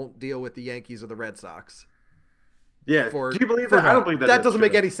Angelos won't deal with the Yankees or the Red Sox. Yeah. Do you believe that? I don't believe that. That doesn't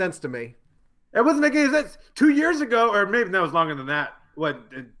make any sense to me. It wasn't making any sense 2 years ago, or maybe that was longer than that. 3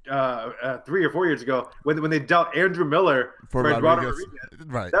 or 4 years ago, when they dealt Andrew Miller for Eduardo Rodriguez,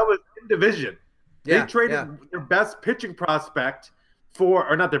 right? That was in division. Yeah, they traded their best pitching prospect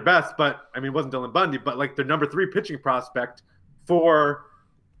or not their best, but I mean, it wasn't Dylan Bundy, but like their number 3 pitching prospect for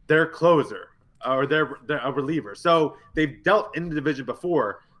their closer or their reliever. So they've dealt in the division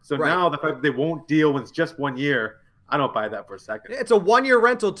before. So now the fact that they won't deal when it's just 1 year, I don't buy that for a second. It's a 1-year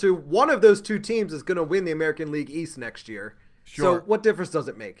rental to one of those two teams is going to win the American League East next year. Sure. So what difference does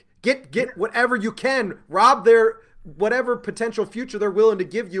it make? Get whatever you can. Rob their whatever potential future they're willing to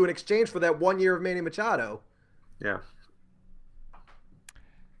give you in exchange for that 1 year of Manny Machado. Yeah.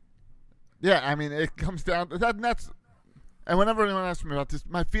 Yeah, I mean, it comes down to that. And that's, and whenever anyone asks me about this,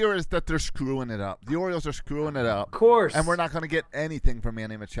 my fear is that they're screwing it up. The Orioles are screwing it up. Of course. And we're not going to get anything from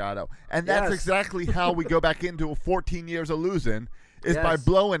Manny Machado. And that's exactly how we go back into 14 years of losing is by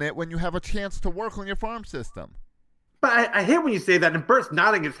blowing it when you have a chance to work on your farm system. But I hate when you say that, and Bert's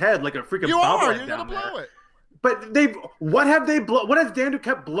nodding his head like a freaking you're going to blow it. But what have they blown? What has Dan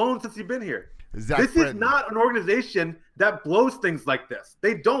Duquette blown since he's been here? This is not an organization that blows things like this.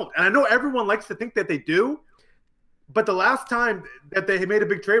 They don't. And I know everyone likes to think that they do, but the last time that they made a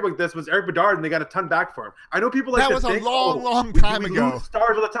big trade like this was Eric Bedard, and they got a ton back for him. I know people like that to think, was a long time we ago. Lose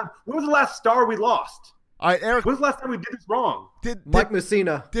stars all the time. When was the last star we lost? Eric, when was the last time we did this wrong? Mike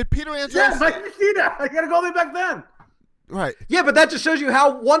Messina. Did Peter Angelos? Yeah, Mike Messina. I got to go all the way back then. Right. Yeah, but that just shows you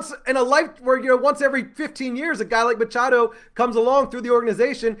how once in a life, where once every 15 years, a guy like Machado comes along through the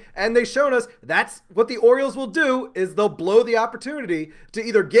organization, and they've shown us that's what the Orioles will do is they'll blow the opportunity to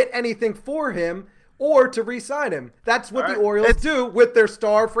either get anything for him or to re-sign him. That's what the Orioles do with their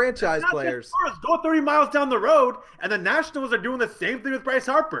star franchise players. Go 30 miles down the road, and the Nationals are doing the same thing with Bryce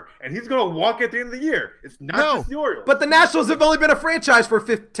Harper, and he's going to walk at the end of the year. It's not just the Orioles. But the Nationals have only been a franchise for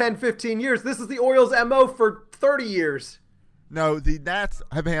 10, 15 years. This is the Orioles' MO for 30 years. No, the Nats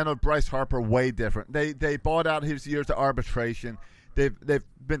have handled Bryce Harper way different. They bought out his years of arbitration. They've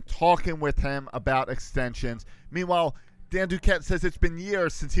been talking with him about extensions. Meanwhile, Dan Duquette says it's been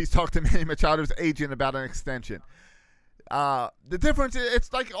years since he's talked to Manny Machado's agent about an extension. The difference is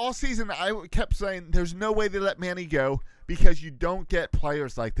it's like all season I kept saying there's no way they let Manny go because you don't get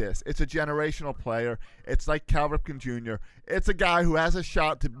players like this. It's a generational player. It's like Cal Ripken Jr. It's a guy who has a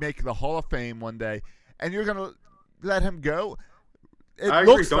shot to make the Hall of Fame one day, and you're going to let him go? I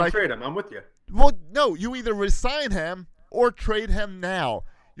agree. Don't trade him. I'm with you. Well, no, you either resign him or trade him now.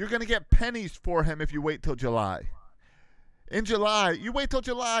 You're going to get pennies for him if you wait till July. In July, you wait till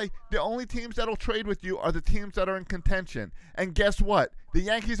July, the only teams that'll trade with you are the teams that are in contention. And guess what? The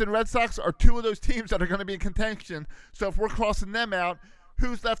Yankees and Red Sox are two of those teams that are going to be in contention. So if we're crossing them out,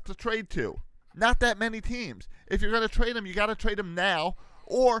 who's left to trade to? Not that many teams. If you're going to trade him, you got to trade him now,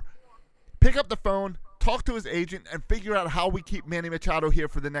 or pick up the phone, talk to his agent, and figure out how we keep Manny Machado here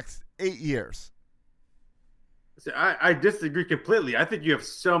for the next 8 years. So I disagree completely. I think you have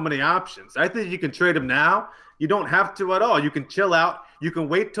so many options. I think you can trade him now. You don't have to at all. You can chill out. You can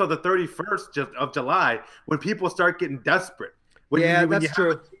wait till the 31st of July when people start getting desperate. That's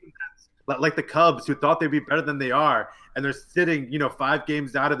true. Like the Cubs, who thought they'd be better than they are, and they're sitting, 5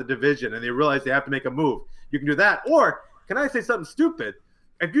 games out of the division, and they realize they have to make a move. You can do that. Or can I say something stupid?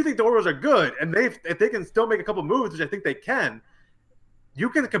 If you think the Orioles are good and if they can still make a couple moves, which I think they can, you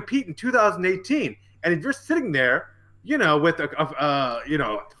can compete in 2018. And if you're sitting there, with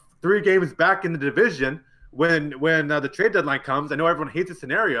 3 games back in the division when the trade deadline comes, I know everyone hates the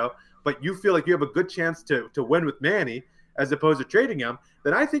scenario, but you feel like you have a good chance to win with Manny as opposed to trading him,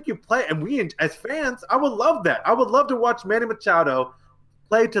 then I think you play. And we, as fans, I would love that. I would love to watch Manny Machado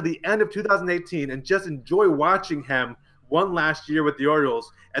play to the end of 2018 and just enjoy watching him one last year with the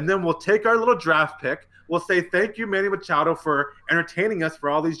Orioles. And then we'll take our little draft pick. We'll say thank you, Manny Machado, for entertaining us for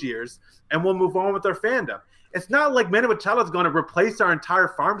all these years, and we'll move on with our fandom. It's not like Manny Machado is going to replace our entire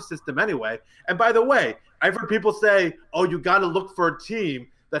farm system anyway. And by the way, I've heard people say, oh, you got to look for a team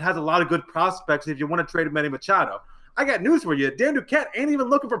that has a lot of good prospects if you want to trade Manny Machado. I got news for you. Dan Duquette ain't even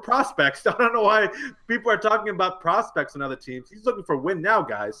looking for prospects. I don't know why people are talking about prospects on other teams. He's looking for win now,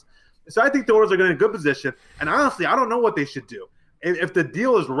 guys. So I think the Orioles are in a good position. And honestly, I don't know what they should do. If the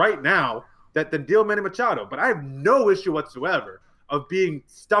deal is right now, that the deal Manny Machado. But I have no issue whatsoever of being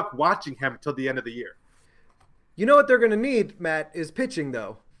stuck watching him until the end of the year. You know what they're going to need, Matt, is pitching,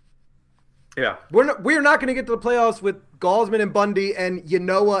 though. Yeah. We're not going to get to the playoffs with Galsman and Bundy and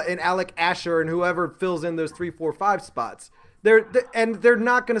Yanoa and Alec Asher and whoever fills in those 3, 4, 5 spots. They're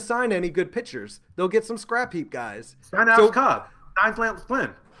not going to sign any good pitchers. They'll get some scrap heap guys. Sign Alex Cobb. Sign Lance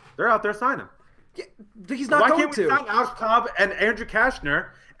Flynn. They're out there signing. Yeah, he's not going to. Why can't we sign Alex Cobb and Andrew Cashner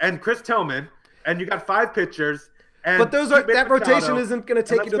and Chris Tillman, and you got 5 pitchers? But that rotation isn't going to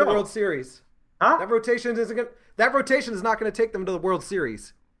take you to the World Series. Huh? That rotation is not going to take them to the World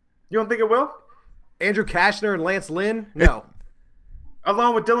Series. You don't think it will? Andrew Cashner and Lance Lynn? No.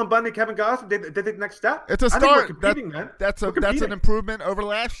 Along with Dylan Bundy, Kevin Goss, they take the next step. It's a start. I think we're competing, man. That's an improvement over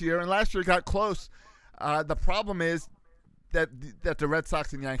last year, and last year got close. The problem is that the Red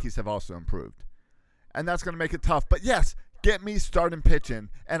Sox and Yankees have also improved, and that's going to make it tough. But yes, get me starting pitching,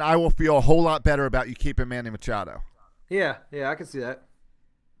 and I will feel a whole lot better about you keeping Manny Machado. Yeah, I can see that.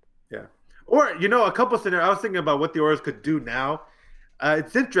 Yeah. Or, a couple of scenarios. I was thinking about what the Orioles could do now.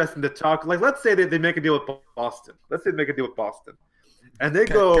 It's interesting to talk. Like, let's say they make a deal with Boston. And they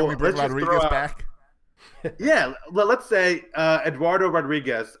go, can we bring let's Rodriguez back? Yeah. Let's say Eduardo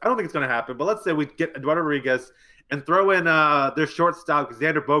Rodriguez. I don't think it's going to happen, but let's say we get Eduardo Rodriguez and throw in their shortstop,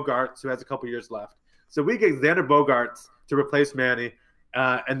 Xander Bogaerts, who has a couple years left. So we get Xander Bogaerts to replace Manny,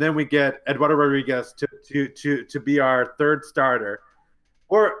 and then we get Eduardo Rodriguez to be our third starter.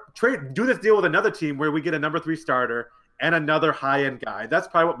 Or do this deal with another team where we get a number 3 starter and another high-end guy. That's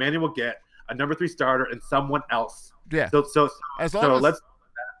probably what Manny will get, a number 3 starter and someone else. Yeah. So let's do that.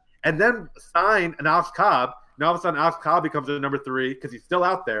 And then sign an Alex Cobb. Now all of a sudden Alex Cobb becomes a number 3 because he's still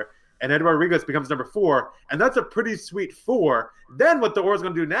out there. And Eduardo Rodriguez becomes number 4. And that's a pretty sweet 4. Then what the Orioles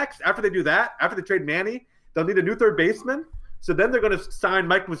going to do next, after they do that, after they trade Manny, they'll need a new third baseman. So then they're going to sign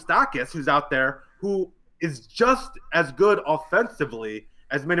Mike Moustakas, who's out there, who is just as good offensively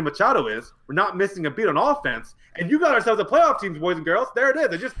as Manny Machado is. We're not missing a beat on offense. And you got ourselves a playoff team, boys and girls. There it is.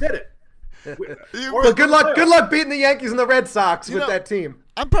 They just did it. But good luck beating the Yankees and the Red Sox with that team.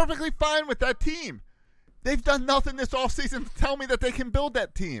 I'm perfectly fine with that team. They've done nothing this offseason to tell me that they can build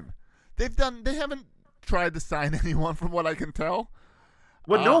that team. They haven't tried to sign anyone from what I can tell.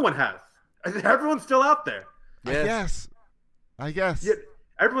 Well, no one has. Everyone's still out there. Yes. I guess. Yeah,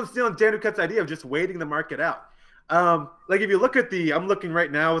 everyone's stealing Dan Duquette's idea of just waiting the market out. Like if you look at I'm looking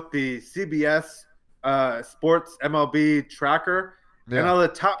right now with the CBS Sports MLB tracker, and out of the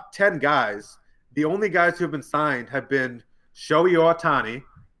top 10 guys, the only guys who have been signed have been Shohei Ohtani,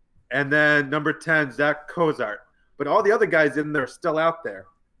 and then number 10, Zach Cozart. But all the other guys in there are still out there.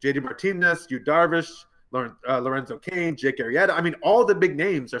 JD Martinez, Yu Darvish, Lorenzo Cain, Jake Arrieta. I mean, all the big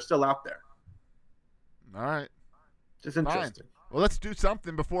names are still out there. All right. Just interesting. Fine. Well, let's do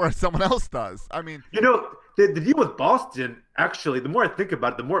something before someone else does. I mean, the deal with Boston, actually, the more I think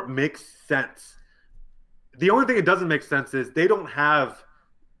about it, the more it makes sense. The only thing it doesn't make sense is they don't have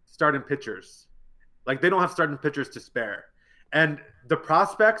starting pitchers. Like, they don't have starting pitchers to spare. And the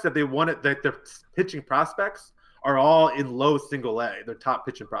prospects that they wanted, that the pitching prospects are all in low single A. They're top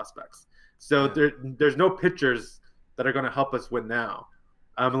pitching prospects. So there's no pitchers that are going to help us win now,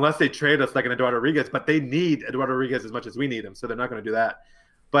 unless they trade us like an Eduardo Rodriguez. But they need Eduardo Rodriguez as much as we need him, so they're not going to do that.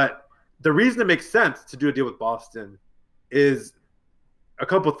 But the reason it makes sense to do a deal with Boston is a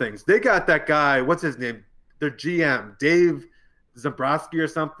couple things. They got that guy, what's his name? Their GM, Dave Zambrowski or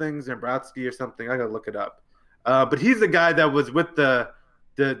something. I got to look it up. But he's the guy that was with the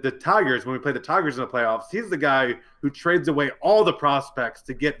Tigers when we played the Tigers in the playoffs. He's the guy who trades away all the prospects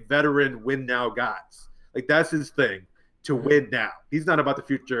to get veteran win now guys. Like, that's his thing, to win now. He's not about the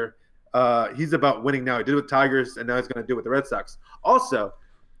future. He's about winning now. He did it with Tigers, and now he's going to do it with the Red Sox. Also,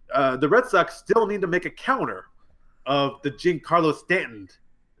 the Red Sox still need to make a counter of the Giancarlo Stanton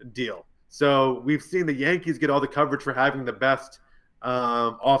deal. So we've seen the Yankees get all the coverage for having the best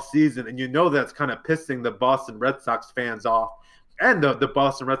offseason, and you know that's kind of pissing the Boston Red Sox fans off and the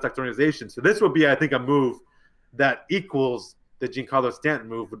Boston Red Sox organization. So this would be, I think, a move that equals the Giancarlo Stanton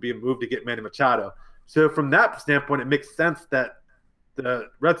move, would be a move to get Manny Machado. So from that standpoint, it makes sense that the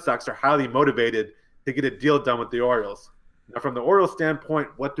Red Sox are highly motivated to get a deal done with the Orioles. Now, from the Orioles standpoint,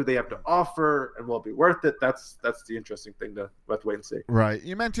 what do they have to offer, and will it be worth it? That's the interesting thing to have to wait and see. Right.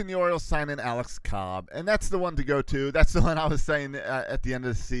 You mentioned the Orioles signing Alex Cobb, and that's the one to go to. That's the one I was saying at the end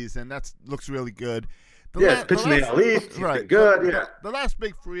of the season. That looks really good. He's pitching the AL East. He's been good. The last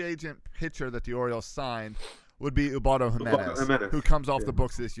big free agent pitcher that the Orioles signed would be Ubaldo Jimenez, who comes off the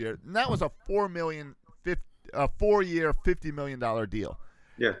books this year. And that was a 4-year, $50 million deal.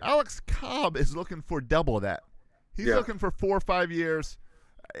 Yeah. Alex Cobb is looking for double that. He's looking for 4 or 5 years,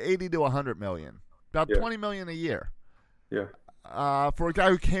 $80 to $100 million, about $20 million a year. Yeah. For a guy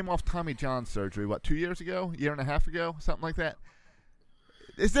who came off Tommy John surgery, 2 years ago, year and a half ago, something like that.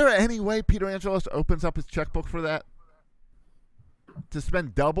 Is there any way Peter Angelos opens up his checkbook for that? To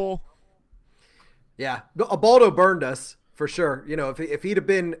spend double? Yeah, Ubaldo burned us for sure. You know, if he'd have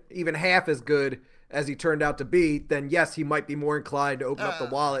been even half as good as he turned out to be, then yes, he might be more inclined to open up the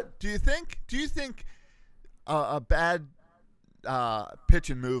wallet. Do you think a bad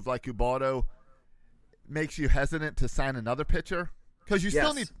pitching move like Ubaldo makes you hesitant to sign another pitcher? Because you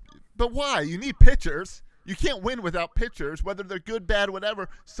still need – but why? You need pitchers. You can't win without pitchers, whether they're good, bad, whatever.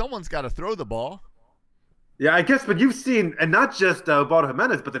 Someone's got to throw the ball. Yeah, I guess, but you've seen – and not just Ubaldo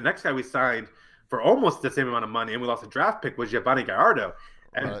Jimenez, but the next guy we signed for almost the same amount of money, and we lost a draft pick, was Giovanni Gallardo.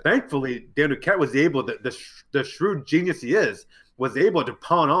 And thankfully, Dan Duquette was able – the shrewd genius he is – was able to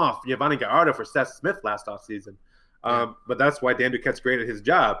pawn off Giovanni Gallardo for Seth Smith last offseason. But that's why Dan Duquette's great at his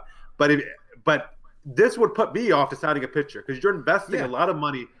job. But this would put me off deciding a pitcher, because you're investing a lot of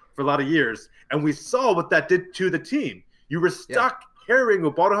money for a lot of years, and we saw what that did to the team. You were stuck carrying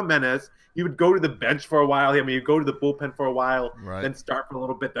Ubaldo Jimenez. He would go to the bench for a while. I mean, you'd go to the bullpen for a while, then start for a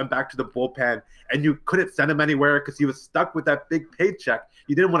little bit, then back to the bullpen, and you couldn't send him anywhere because he was stuck with that big paycheck.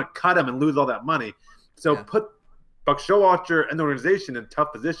 You didn't want to cut him and lose all that money. So put Buck Showalter and the organization in a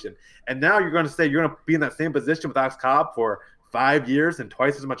tough position. And now you're going to say you're going to be in that same position with Alex Cobb for 5 years and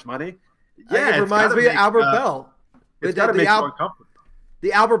twice as much money? Yeah, it reminds me of Albert Bell. It's got to make you uncomfortable.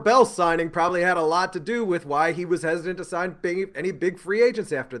 The Albert Bell signing probably had a lot to do with why he was hesitant to sign any big free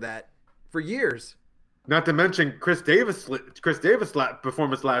agents after that for years. Not to mention Chris Davis'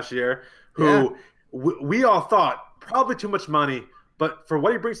 performance last year, who we all thought probably too much money, but for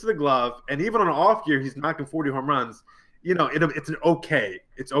what he brings to the glove, and even on an off year, he's knocking 40 home runs. You know, it's okay.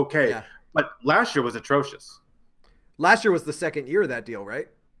 It's okay. Yeah. But last year was atrocious. Last year was the second year of that deal, right?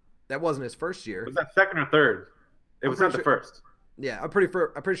 That wasn't his first year. Was that second or third? It was not the first. Yeah, I'm pretty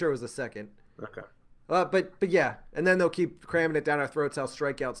sure it was the second. Okay. But yeah, and then they'll keep cramming it down our throats how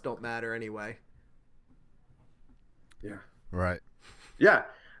strikeouts don't matter anyway. Yeah. Right. Yeah.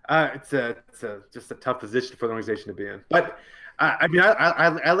 It's just a tough position for the organization to be in. But I mean,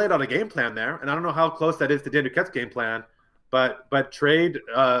 I laid out a game plan there, and I don't know how close that is to Dan Duquette's game plan. But trade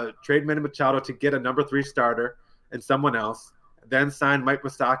Manny Machado to get a number 3 starter and someone else, then sign Mike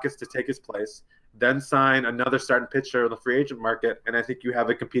Moustakas to take his place, then sign another starting pitcher in the free agent market, and I think you have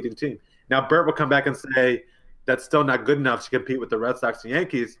a competing team. Now, Bert will come back and say that's still not good enough to compete with the Red Sox and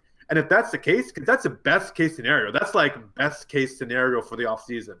Yankees. And if that's the case, because that's a best-case scenario. That's like best-case scenario for the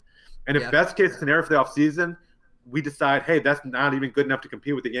offseason. And if best-case scenario for the offseason, we decide, hey, that's not even good enough to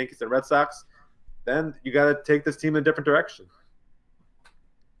compete with the Yankees and Red Sox, then you got to take this team in a different direction.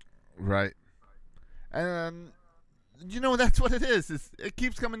 Right. And you know, that's what it is. It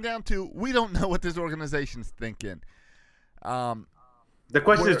keeps coming down to we don't know what this organization's thinking. The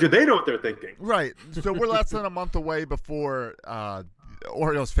question is, do they know what they're thinking? Right. So we're less than a month away before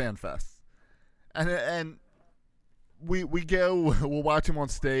Orioles Fan Fest. And we go, we'll watch him on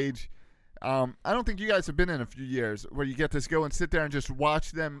stage. I don't think you guys have been in a few years where you get to go and sit there and just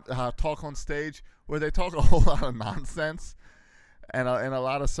watch them talk on stage, where they talk a whole lot of nonsense and in a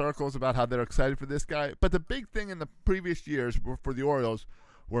lot of circles about how they're excited for this guy. But the big thing in the previous years for the Orioles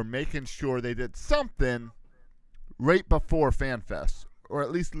were making sure they did something right before FanFest, or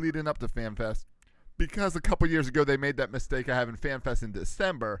at least leading up to FanFest, because a couple years ago they made that mistake of having FanFest in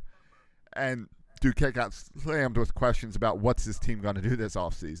December, and Duquette got slammed with questions about what's his team going to do this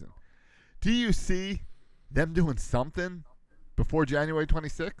offseason. Do you see them doing something before January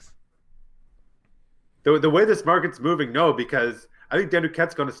 26th? The way this market's moving, no, because I think Dan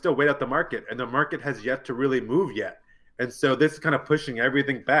Duquette's going to still wait out the market, and the market has yet to really move yet. And so this is kind of pushing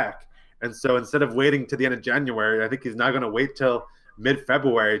everything back. And so instead of waiting to the end of January, I think he's not going to wait till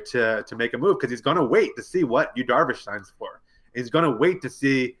mid-February to make a move, because he's going to wait to see what Yu Darvish signs for. He's going to wait to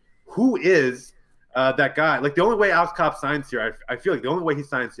see who is that guy. Like, the only way Alex Cobb signs here, I feel like the only way he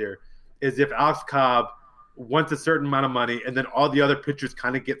signs here is if Alex Cobb wants a certain amount of money and then all the other pitchers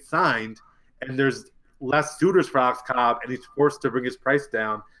kind of get signed and there's less suitors for Alex Cobb and he's forced to bring his price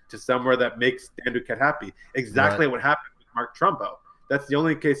down to somewhere that makes Dan Duquette happy. Exactly what happened with Mark Trumbo. That's the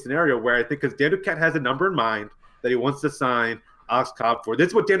only case scenario where I think, because Dan Duquette has a number in mind that he wants to sign Alex Cobb for. This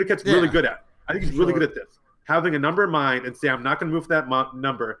is what Dan Duquette's really good at. I think he's really good at this. Having a number in mind and say, I'm not going to move for that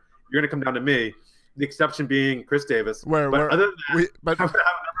number. You're going to come down to me. The exception being Chris Davis. But other than that, I'm going to have a number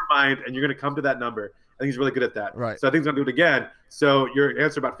in mind and you're going to come to that number. I think he's really good at that. Right. So I think he's going to do it again. So your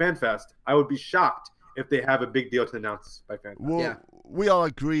answer about FanFest, I would be shocked if they have a big deal to announce by FanFest. Well, we all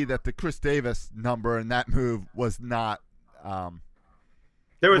agree that the Chris Davis number and that move was not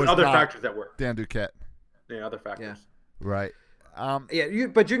there was other factors that worked. Dan Duquette. Yeah, other factors. Yeah. Right.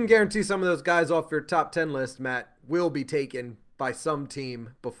 But you can guarantee some of those guys off your top 10 list, Matt, will be taken by some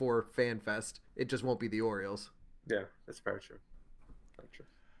team before FanFest. It just won't be the Orioles. Yeah, that's very true. Very true.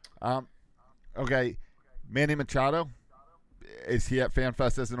 Okay, Manny Machado, is he at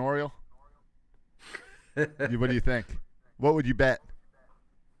FanFest as an Oriole? What do you think? What would you bet?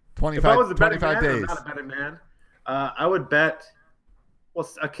 25, if I was a 25 days. I'm not a betting man. I would bet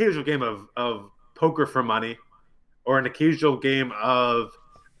occasional game of poker for money, or an occasional game of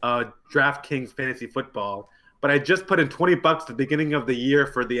DraftKings fantasy football. But I just put in $20 at the beginning of the year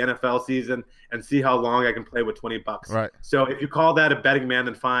for the NFL season and see how long I can play with $20. Right. So if you call that a betting man,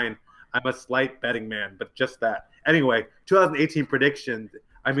 then fine. I'm a slight betting man, but just that. Anyway, 2018 predictions.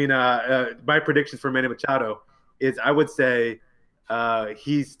 My predictions for Manny Machado is, I would say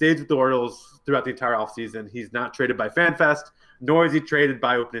he stays with the Orioles throughout the entire offseason. He's not traded by FanFest, nor is he traded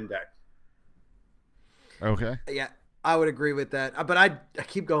by opening day. Okay. Yeah, I would agree with that. But I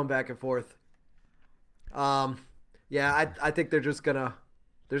keep going back and forth. I think they're just gonna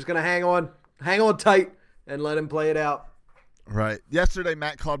hang on tight and let him play it out. Right. Yesterday,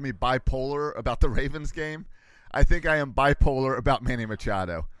 Matt called me bipolar about the Ravens game. I think I am bipolar about Manny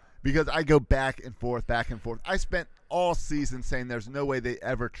Machado, because I go back and forth. I spent all season saying there's no way they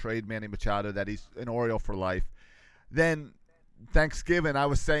ever trade Manny Machado, that he's an Oriole for life. Then Thanksgiving, I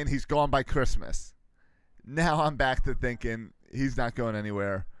was saying he's gone by Christmas. Now I'm back to thinking he's not going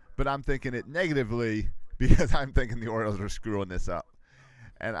anywhere, but I'm thinking it negatively because I'm thinking the Orioles are screwing this up.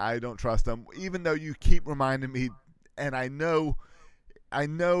 And I don't trust them, even though you keep reminding me, and I know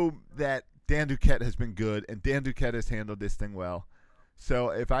that Dan Duquette has been good, and Dan Duquette has handled this thing well. So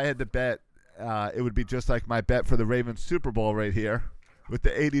if I had to bet, it would be just like my bet for the Ravens Super Bowl right here with the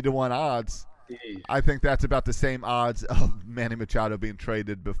 80-1 odds. I think that's about the same odds of Manny Machado being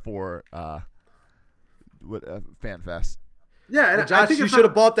traded before FanFest. Yeah, and Josh, you should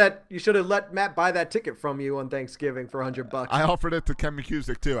have bought that. You should have let Matt buy that ticket from you on Thanksgiving for $100. I offered it to Ken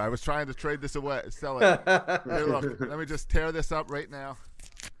McCusick too. I was trying to trade this away, sell it. Here, look, let me just tear this up right now.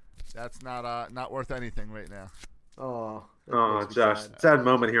 That's not worth anything right now. Oh, Josh, sad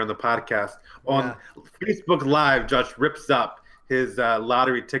moment here on the podcast. On Facebook Live, Josh rips up his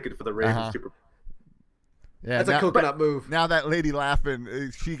lottery ticket for the Ravens Super Bowl. Yeah, that's a coconut move. Now that lady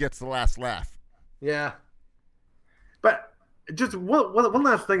laughing, she gets the last laugh. Yeah. But just one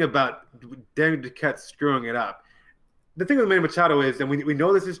last thing about Dan Duquette screwing it up. The thing with Manny Machado is, and we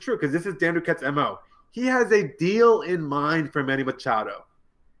know this is true because this is Dan Duquette's MO, he has a deal in mind for Manny Machado,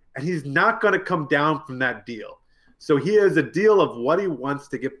 and he's not going to come down from that deal. So he has a deal of what he wants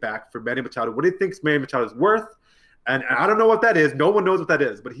to get back for Manny Machado, what he thinks Manny Machado is worth, and I don't know what that is. No one knows what that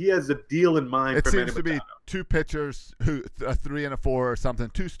is, but he has a deal in mind for Manny Machado. It seems to be two pitchers, a 3 and a 4 or something,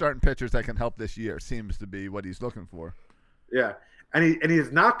 two starting pitchers that can help this year seems to be what he's looking for. Yeah, and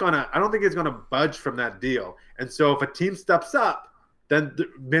he's not gonna. I don't think he's gonna budge from that deal. And so if a team steps up, then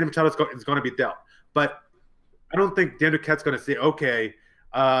Manny Machado is going to be dealt. But I don't think Dan Duquette's going to say, okay,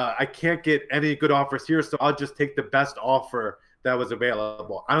 I can't get any good offers here, so I'll just take the best offer that was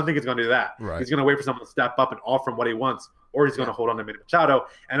available. I don't think he's going to do that. Right. He's going to wait for someone to step up and offer him what he wants, or he's going to hold on to Manny Machado.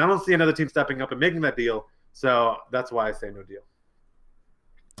 And I don't see another team stepping up and making that deal, so that's why I say no deal.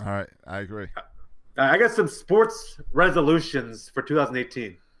 All right, I agree. I got some sports resolutions for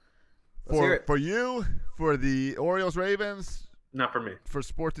 2018. For you, for the Orioles Ravens, Not for me. for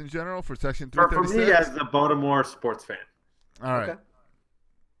sports in general, for Section For 336. me as a Baltimore sports fan. All right. Okay.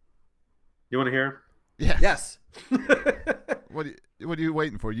 You want to hear? Yeah. Yes. What are you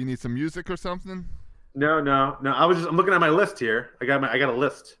waiting for? You need some music or something? No. I'm looking at my list here. I got a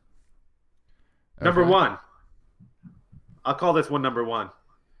list. Number Okay. 1. I'll call this one number 1.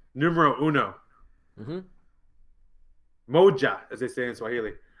 Numero uno. Mm-hmm. Moja, as they say in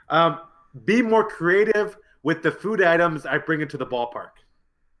Swahili. Be more creative with the food items I bring into the ballpark.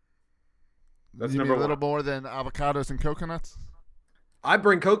 That's you number need a little 1. more than avocados and coconuts? I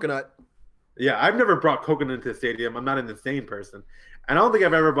bring coconut. Yeah, I've never brought coconut into the stadium. I'm not an insane person. And I don't think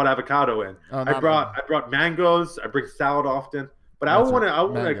I've ever brought avocado in. Oh, I brought mangoes. I bring salad often. But I That's want right, to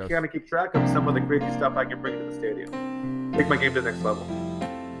mangoes. kind of keep track of some of the crazy stuff I can bring to the stadium. Take my game to the next level.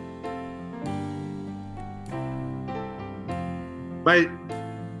 My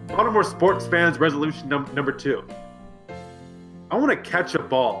Baltimore sports fans resolution number 2. I want to catch a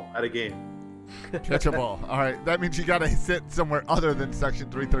ball at a game. Catch a ball. All right. That means you got to sit somewhere other than Section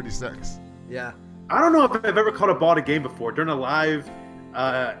 336. Yeah. I don't know if I've ever caught a ball at a game before during a live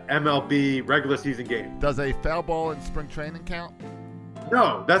MLB regular season game. Does a foul ball in spring training count?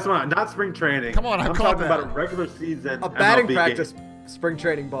 No, that's not spring training. Come on, I'm talking that. about a regular season A batting MLB practice game. spring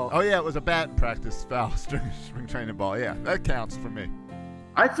training ball. Oh, yeah. It was a bat practice foul spring training ball. Yeah. That counts for me.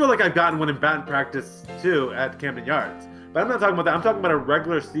 I feel like I've gotten one in batting practice too at Camden Yards, but I'm not talking about that. I'm talking about a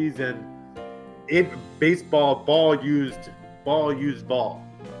regular season in baseball ball used ball.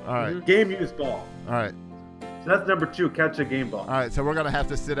 All right. Game used ball. All right. So that's number 2, catch a game ball. All right. So we're going to have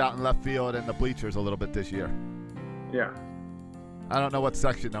to sit out in left field and the bleachers a little bit this year. Yeah. I don't know what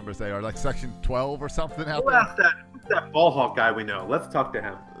section numbers they are. Like Section 12 or something out Who's there? that ball hawk guy we know? Let's talk to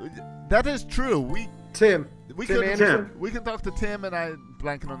him. That is true. Tim Tim Anderson. We can talk to Tim, and I'm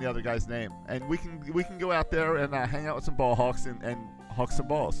blanking on the other guy's name, and we can go out there and hang out with some ball hawks and hawk some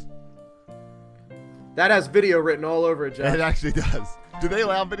balls. That has video written all over it, Josh. It actually does. Do they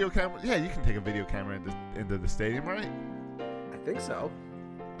allow video cameras? Yeah, you can take a video camera into the stadium, right? I think so.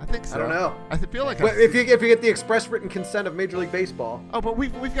 I think so. I don't know. I feel like Well, if you get the express written consent of Major League Baseball. Oh, but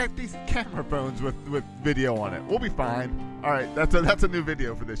we've got these camera phones with video on it. We'll be fine. All right, that's a new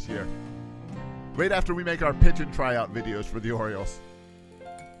video for this year. Right after we make our pitch and tryout videos for the Orioles.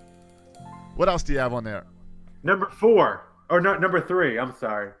 What else do you have on there? Number 3. I'm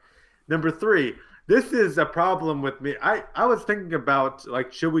sorry. Number 3. This is a problem with me. I was thinking about,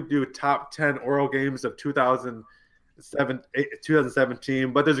 like, should we do top 10 Oriole games of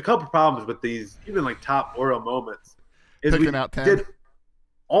 2017? But there's a couple problems with these, even like top Oriole moments. Picking out 10. Did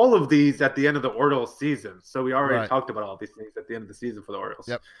all of these at the end of the Orioles season. So we already Right. talked about all these things at the end of the season for the Orioles.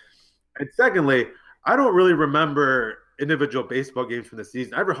 Yep. And secondly, I don't really remember individual baseball games from the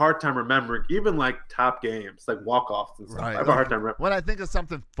season. I have a hard time remembering even like top games, like walk-offs and stuff. Right. I have a hard time remembering. When I think of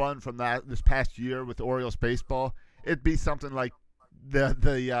something fun from this past year with Orioles baseball, it'd be something like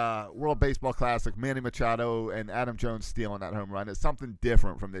the World Baseball Classic, Manny Machado and Adam Jones stealing that home run. It's something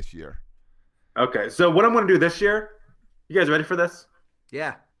different from this year. Okay, so what I'm going to do this year, you guys ready for this?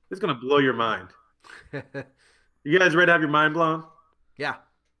 Yeah. It's going to blow your mind. You guys ready to have your mind blown? Yeah.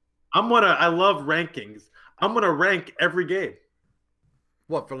 I love rankings. I'm going to rank every game.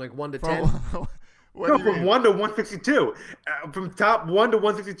 What, from like 1 to From- 10? what No, do you from mean? 1 to 162. From top 1 to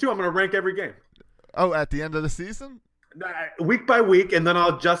 162, I'm going to rank every game. Oh, at the end of the season? Week by week, and then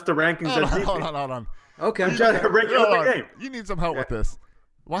I'll adjust the rankings as needed. Hold on. Okay. I'm trying to rank Hold every on. game. You need some help with this.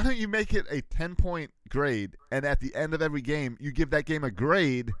 Why don't you make it a 10-point grade, and at the end of every game, you give that game a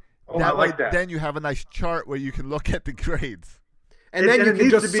grade? Oh, I like that. Then you have a nice chart where you can look at the grades. And then you it can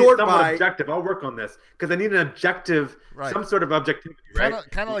needs just to be sort somewhat by. objective. I'll work on this because I need an objective, Right. some sort of objectivity, right?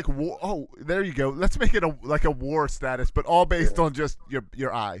 Kind of like war. Oh, there you go. Let's make it like a war status, but all based on just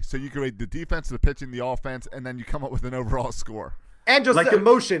your eye. So you grade the defense, the pitching, the offense, and then you come up with an overall score. And just Like the a-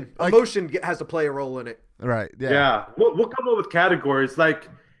 emotion. like- Emotion has to play a role in it. Right. Yeah. Yeah, we'll come up with categories. Like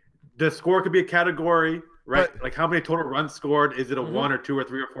the score could be a category, right? But- like how many total runs scored? Is it a 1 or 2 or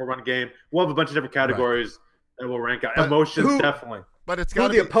 3 or 4 run game? We'll have a bunch of different categories that we'll rank out. But Emotions, definitely. But it's Who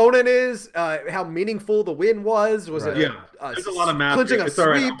got the to be. opponent is, how meaningful the win was. Was Right. it Yeah, there's a lot of math. clinching here. a It's all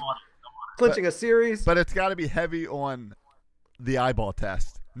right. sweep, I'm on it. clinching a series? But it's got to be heavy on the eyeball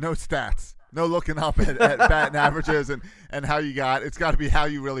test. No stats. No looking up at batting averages and how you got. It's got to be how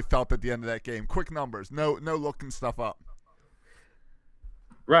you really felt at the end of that game. Quick numbers. No looking stuff up.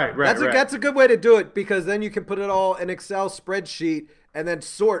 Right. That's a good way to do it, because then you can put it all in Excel spreadsheet and then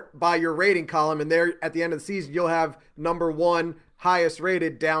sort by your rating column. And there at the end of the season, you'll have number 1 highest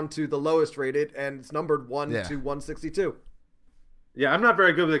rated down to the lowest rated, and it's numbered 1 to 162. Yeah, I'm not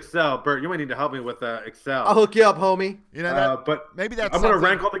very good with Excel. Bert, you might need to help me with Excel. I'll hook you up, homie. You know, but maybe that's I'm going to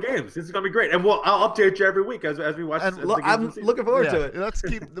rank all the games. This is going to be great, and I'll update you every week as we watch. And I'm looking forward to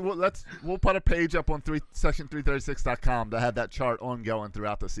it. We'll put a page up on section336.com to have that chart ongoing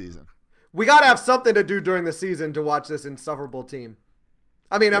throughout the season. We got to have something to do during the season to watch this insufferable team.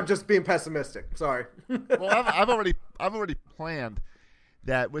 I mean, I'm just being pessimistic. Sorry. Well, I've already planned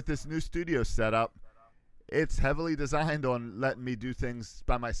that with this new studio setup. It's heavily designed on letting me do things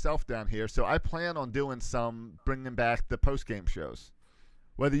by myself down here. So I plan on bringing back the post-game shows.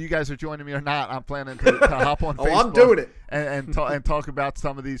 Whether you guys are joining me or not, I'm planning to hop on Facebook. I'm doing it. And talk about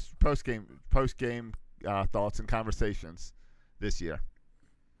some of these post-game thoughts and conversations this year.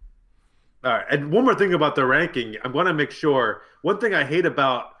 All right. And one more thing about the ranking. I'm going to make sure. One thing I hate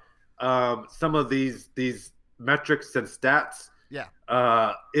about some of these metrics and stats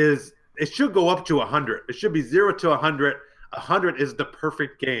is – it should go up to 100. It should be 0 to 100. 100 is the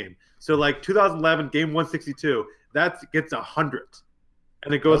perfect game. So like 2011, game 162, that gets 100.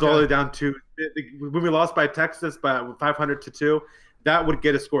 And it goes all the way down to when we lost by Texas by 500-2, that would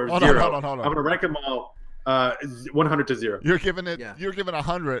get a score of 0. Hold on. I'm going to rank them all 100 to 0. You're giving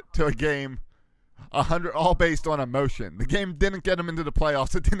 100 to a game, 100 all based on emotion. The game didn't get them into the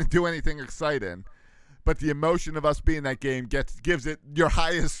playoffs. It didn't do anything exciting. But the emotion of us being that game gives it your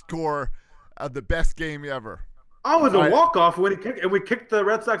highest score of the best game ever. Oh, it was a walk-off when we kicked the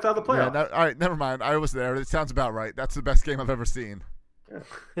Red Sox out of the playoffs. Yeah, all right, never mind. I was there. It sounds about right. That's the best game I've ever seen.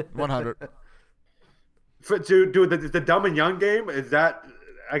 100. To do the Dumb and Young game, is that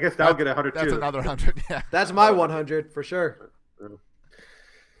 – I guess that'll get 100 That's too. Another 100, yeah. That's my 100 for sure.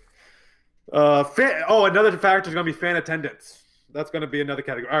 Another factor is going to be fan attendance. That's going to be another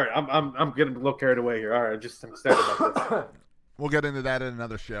category. All right, I'm getting a little carried away here. All right, I'm excited about this. We'll get into that in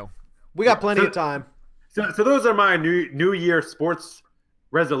another show. We got plenty of time. So those are my New Year sports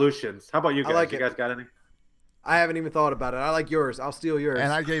resolutions. How about you guys? Like you guys got any? I haven't even thought about it. I like yours. I'll steal yours.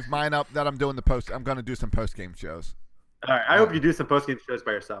 And I gave mine up that I'm going to do some post-game shows. All right, I hope you do some post-game shows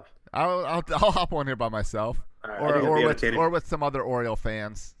by yourself. I'll hop on here by myself, or with some other Oriole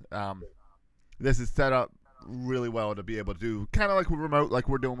fans. This is set up really well to be able to do kind of like remote, like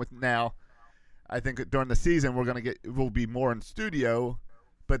we're doing with now. I think during the season we'll be more in studio,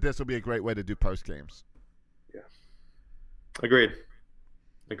 but this will be a great way to do post games. Yeah, agreed.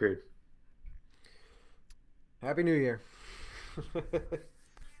 Happy New Year.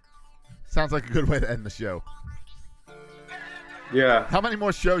 Sounds like a good way to end the show. Yeah. How many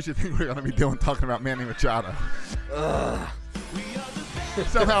more shows do you think we're going to be doing talking about Manny Machado?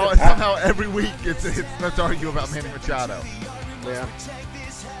 Somehow every week let's argue about Manny Machado. Yeah.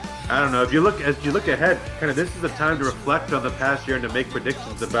 I don't know. As you look ahead, kind of this is the time to reflect on the past year and to make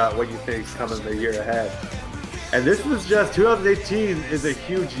predictions about what you think is coming the year ahead. And this was just 2018 is a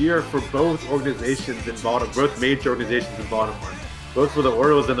huge year for both organizations in Baltimore, both major organizations in Baltimore, both for the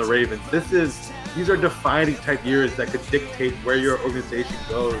Orioles and the Ravens. These are defining type years that could dictate where your organization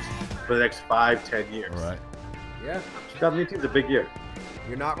goes for the next 5-10 years. All right. Yeah. 2018 is a big year.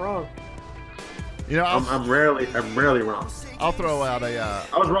 You're not wrong. You know, I'm rarely wrong. I'll throw out a.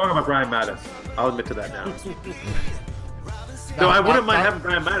 I was wrong about Brian Mattis. I'll admit to that now. No, I wouldn't mind having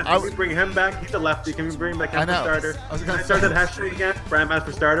Brian Mattis. Can we bring him back? He's a lefty. Can we bring him back as a starter? Can I start that hashtag again? Brian Mattis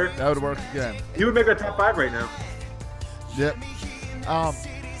for starter? That would work again. He would make a top 5 right now. Yep.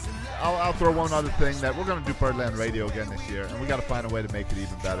 I'll throw one other thing that we're going to do Birdland Radio again this year, and we got to find a way to make it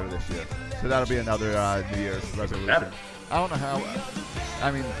even better this year. So that'll be another New Year's resolution. Better. I don't know how.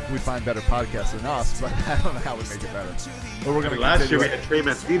 I mean, we find better podcasts than us, but I don't know how we make it better. But we're going to last year we had Trey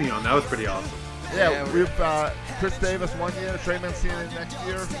Mancini on. That was pretty awesome. Yeah, we've Chris Davis 1 year, Trey Mancini next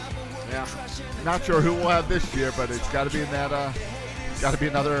year. Yeah. Not sure who we'll have this year, but it's got to be in that. Got to be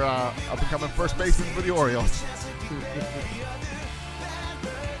another up and coming first baseman for the Orioles.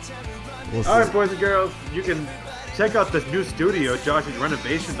 All right, boys and girls, you can check out this new studio, Josh's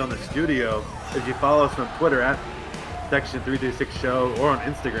renovations on the studio, if you follow us on Twitter at Section 336 Show, or on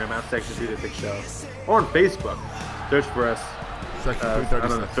Instagram at Section 336 Show, or on Facebook. Search for us. Section 336. I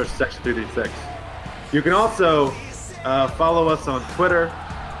don't know, search Section 336. You can also follow us on Twitter.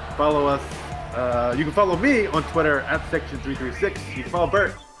 You can follow me on Twitter at Section 336. You can follow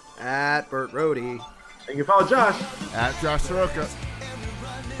Bert at Bert Rohde. And you can follow Josh at Josh Soroka.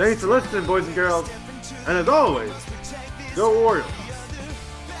 Thanks for listening, boys and girls. And as always, go Orioles.